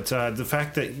that, but the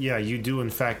fact that you do in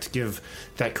fact give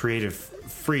that creative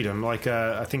freedom, like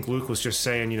I think Luke was just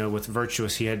saying, with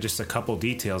Virtuous he had just a couple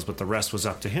details, but the rest was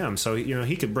up to him. So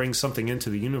he could bring something into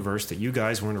the universe that you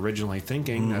guys weren't originally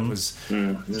thinking. That was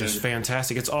just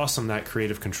fantastic. It's awesome, that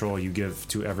creative control you give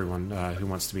to everyone who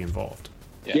wants to be involved.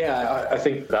 I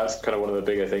think that's kind of one of the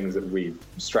bigger things that we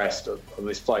stressed on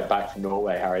this flight back from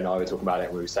Norway. Harry and I were talking about it,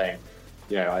 and we were saying,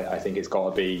 I think it's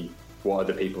got to be what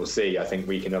other people see. I think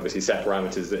we can obviously set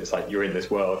parameters that it's like, you're in this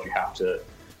world, you have to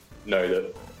know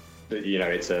that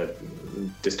it's a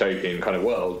dystopian kind of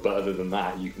world, but other than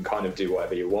that, you can kind of do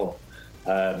whatever you want.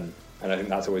 And I think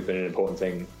that's always been an important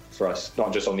thing for us,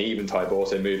 not just on the Eventide, but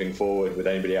also moving forward with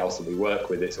anybody else that we work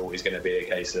with. It's always going to be a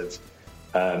case of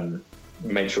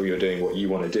make sure you're doing what you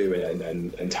want to do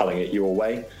and telling it your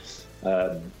way.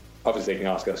 Obviously, they can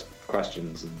ask us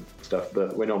questions and stuff,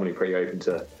 but we're normally pretty open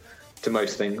to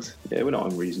most things. Yeah, we're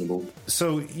not unreasonable.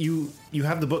 So you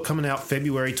have the book coming out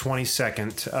February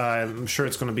 22nd. I'm sure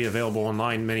it's going to be available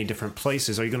online many different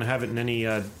places. Are you going to have it in any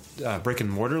brick and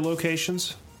mortar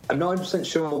locations? I'm not 100%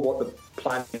 sure what the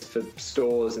plan is for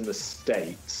stores in the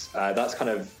States. That's kind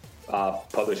of our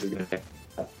publishers going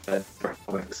to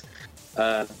comics.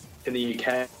 In the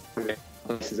UK,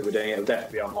 places that we're doing it will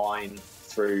definitely be online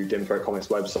through Dim Throat Comics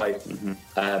website.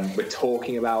 We're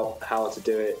talking about how to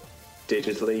do it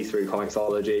digitally through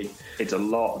Comixology. It's a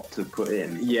lot to put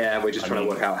in. Yeah, we're just trying to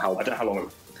work out how. I don't know how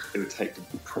long it would take to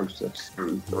process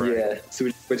through. Right? Yeah, so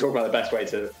we're talking about the best way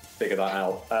to figure that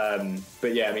out.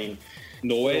 But yeah, I mean,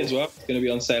 Norway as well. It's going to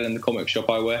be on sale in the comic shop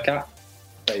I work at.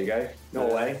 There you go,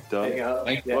 Norway. Done. Yeah.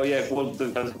 Well,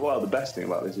 the best thing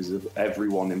about this is that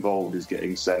everyone involved is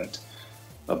getting sent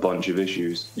a bunch of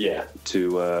issues. Yeah.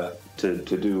 To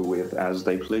do with as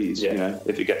they please. Yeah.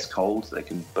 If it gets cold, they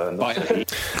can burn the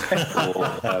heat.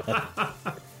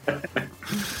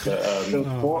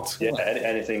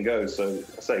 Anything goes. So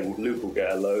I say Luke will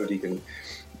get a load. He can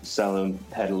sell them,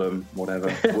 peddle them,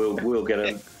 whatever. We'll get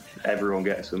them. Everyone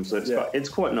gets them. So it's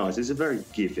quite nice. It's a very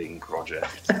giving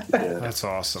project. Yeah. That's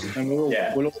awesome. And we'll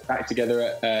all back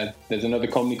together at there's another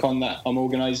Comic-Con that I'm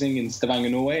organising in Stavanger,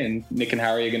 Norway, and Nick and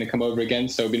Harry are going to come over again.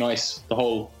 So it'll be nice.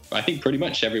 I think pretty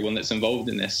much everyone that's involved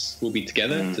in this will be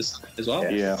together as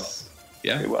well. Yeah.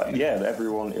 Yeah. Yeah,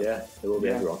 everyone. Yeah, it will be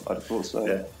everyone. I'd have thought so.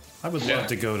 Yeah. I would love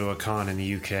to go to a con in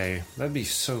the UK. That'd be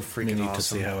so freaking awesome. To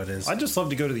see how it is. I'd just love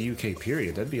to go to the UK,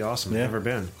 period. That'd be awesome. Yeah. Never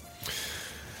been.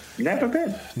 Never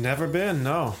been. Never been,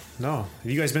 no. Have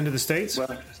you guys been to the States?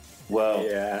 Well,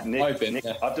 Yeah. Nick, I've been,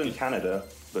 yeah. I've done Canada,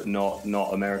 but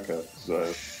not America.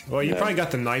 So, Well, you probably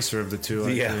got the nicer of the two,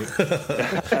 I think.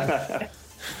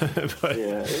 But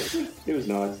yeah, it was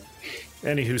nice.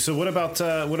 anywho, so what about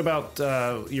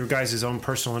your guys' own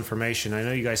personal information? I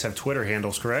know you guys have Twitter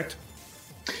handles, correct?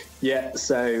 Yeah,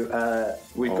 so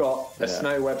we've got a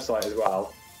Snow website as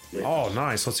well. Yeah. Oh,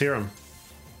 nice. Let's hear them.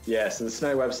 Yeah, so the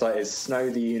Snow website is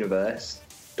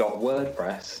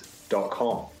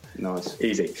snowtheuniverse.wordpress.com. Nice.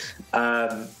 Easy.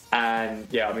 And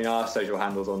yeah, I mean, our social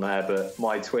handle's on there, but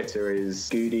my Twitter is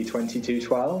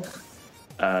Goody2212.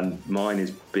 And mine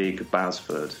is Big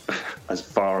Basford, as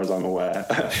far as I'm aware.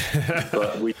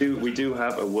 But we do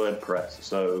have a WordPress.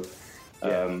 So,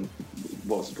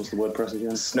 what's the WordPress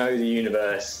again?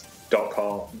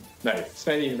 snowtheuniverse.com. No,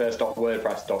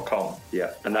 snowtheuniverse.wordpress.com.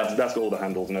 Yeah, and that's got all the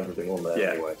handles and everything on there.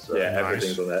 Yeah, anyway. So. yeah,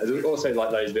 everything's on there. There's also like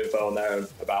loads of info on there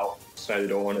about Snow the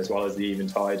Dawn as well as the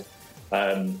Eventide.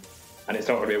 And it's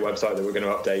not going to be a website that we're going to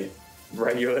update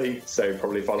regularly, so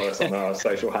probably follow us on our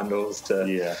social handles to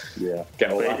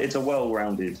get all that. It's a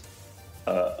well-rounded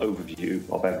overview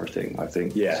of everything, I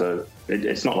think. Yeah. So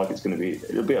it's not like it'll be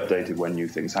updated when new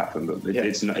things happen, but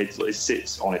it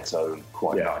sits on its own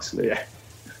quite nicely. Yeah.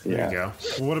 There you go.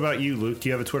 Well, what about you, Luke? Do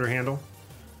you have a Twitter handle?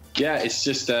 Yeah, it's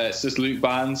just Luke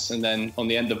Barnes, and then on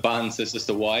the end of Barnes there's just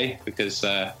a Y, because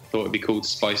I thought it'd be cool to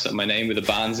spice up my name with a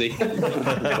Barnsey.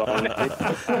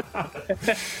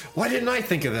 Why didn't I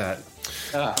think of that?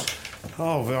 Oh,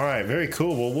 all right. Very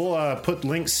cool. Well, we'll put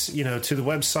links, to the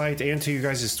website and to you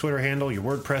guys' Twitter handle, your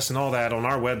WordPress and all that on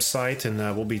our website, and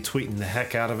we'll be tweeting the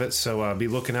heck out of it, so be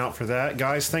looking out for that.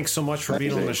 Guys, thanks so much for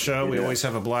being on the show. We always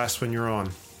have a blast when you're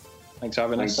on. Thanks for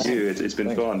having us. Thank you. It's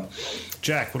been fun.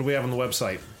 Jack, what do we have on the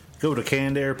website? Go to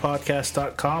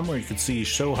cannedairpodcast.com where you can see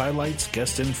show highlights,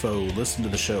 guest info, listen to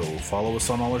the show, follow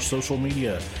us on all our social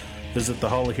media, visit the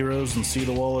Hall of Heroes and see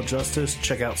the Wall of Justice,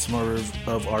 check out some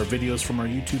of our videos from our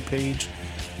YouTube page,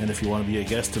 and if you want to be a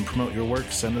guest and promote your work,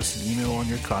 send us an email on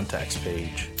your contacts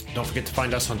page. Don't forget to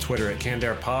find us on Twitter at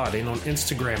CannedAirPod and on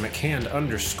Instagram at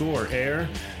canned_air.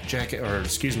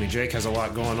 Jake has a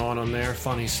lot going on there.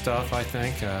 Funny stuff, I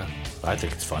think. I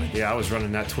think it's funny. Yeah, I was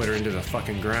running that Twitter into the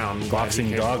fucking ground.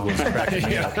 Boxing dog was cracking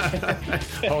me up.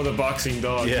 Oh, the boxing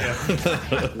dog. Yeah.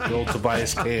 Old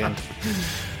Tobias Canned.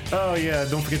 Oh, yeah.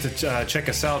 Don't forget to check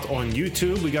us out on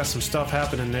YouTube. We got some stuff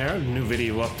happening there. New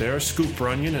video up there. Scoop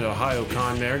Runyon at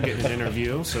OhioCon there, getting an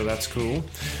interview. So that's cool.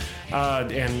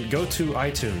 And go to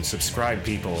iTunes. Subscribe,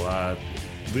 people.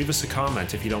 Leave us a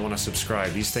comment if you don't want to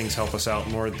subscribe. These things help us out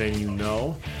more than you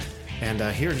know. And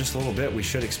here in just a little bit, we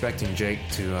should expecting Jake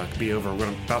to be over. We're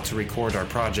about to record our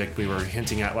project we were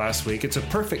hinting at last week. It's a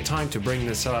perfect time to bring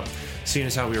this up, seeing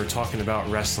as how we were talking about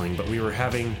wrestling. But we're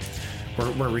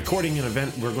recording an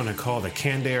event we're going to call the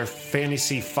Canned Air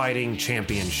Fantasy Fighting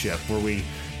Championship, where we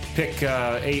pick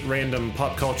 8 random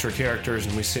pop culture characters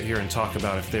and we sit here and talk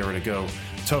about if they were to go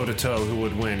toe-to-toe who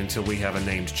would win until we have a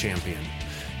named champion.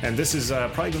 And this is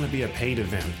probably going to be a paid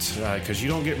event because you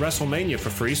don't get WrestleMania for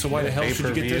free. So why the hell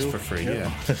should you get this for free?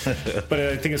 Yeah. But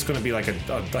I think it's going to be like $1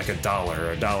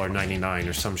 or $1.99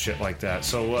 or some shit like that.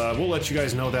 So we'll let you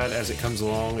guys know that as it comes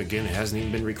along. Again, it hasn't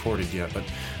even been recorded yet, but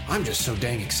I'm just so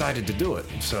dang excited to do it.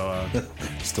 So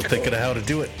still thinking of how to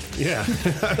do it. Yeah.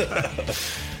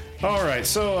 All right,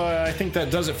 so I think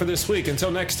that does it for this week. Until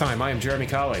next time, I am Jeremy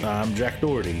Colley. I'm Jack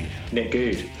Doherty. Nick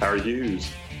Good. Harry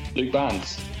Hughes. Luke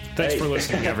Barnes. Thanks for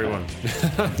listening, everyone.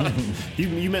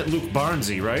 You meant Luke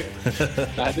Barnesy, right?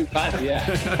 Luke Barnes, yeah.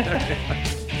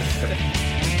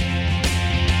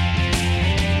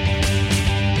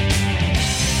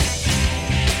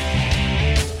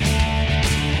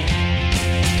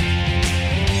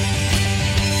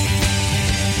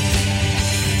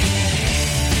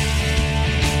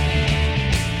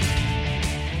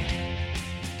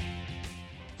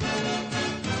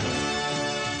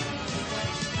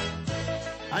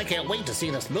 I can't wait to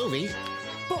see this movie.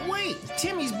 But wait,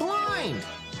 Timmy's blind.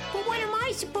 But what am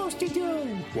I supposed to do?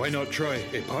 Why not try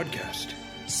a podcast?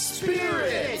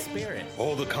 Spirit!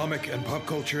 All the comic and pop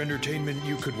culture entertainment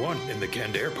you could want in the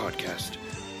Canned Air podcast.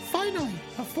 Finally,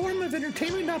 a form of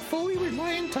entertainment not fully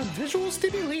reliant on visual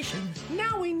stimulation.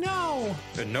 Now we know.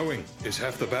 And knowing is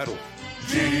half the battle.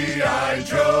 G.I.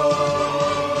 Joe!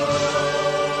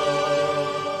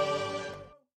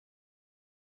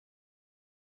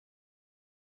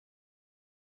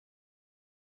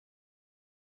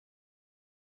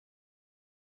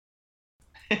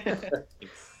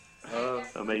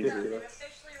 Amazing.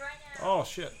 Oh,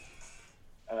 shit.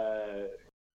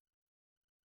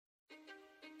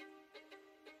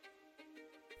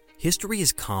 History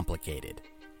is complicated.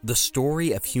 The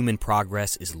story of human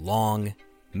progress is long,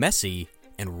 messy,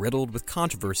 and riddled with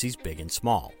controversies big and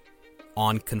small.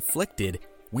 On Conflicted,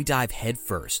 we dive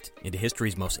headfirst into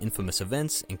history's most infamous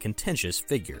events and contentious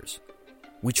figures.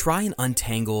 We try and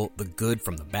untangle the good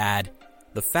from the bad,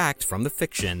 the fact from the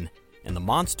fiction, and the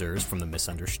monsters from the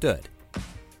misunderstood.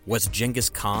 Was Genghis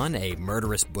Khan a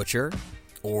murderous butcher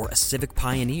or a civic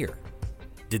pioneer?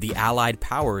 Did the Allied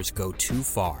powers go too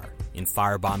far in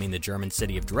firebombing the German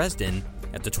city of Dresden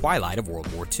at the twilight of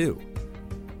World War II?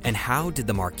 And how did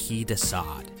the Marquis de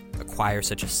Sade acquire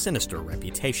such a sinister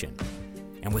reputation?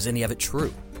 And was any of it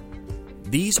true?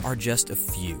 These are just a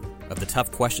few of the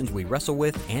tough questions we wrestle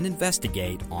with and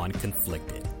investigate on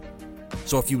Conflicted.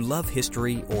 So if you love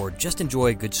history or just enjoy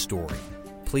a good story,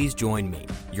 please join me,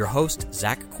 your host,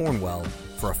 Zach Cornwell,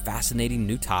 for a fascinating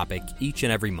new topic each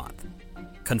and every month.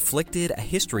 Conflicted, a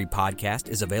history podcast,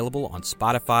 is available on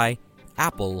Spotify,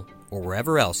 Apple, or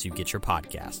wherever else you get your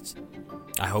podcasts.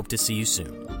 I hope to see you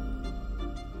soon.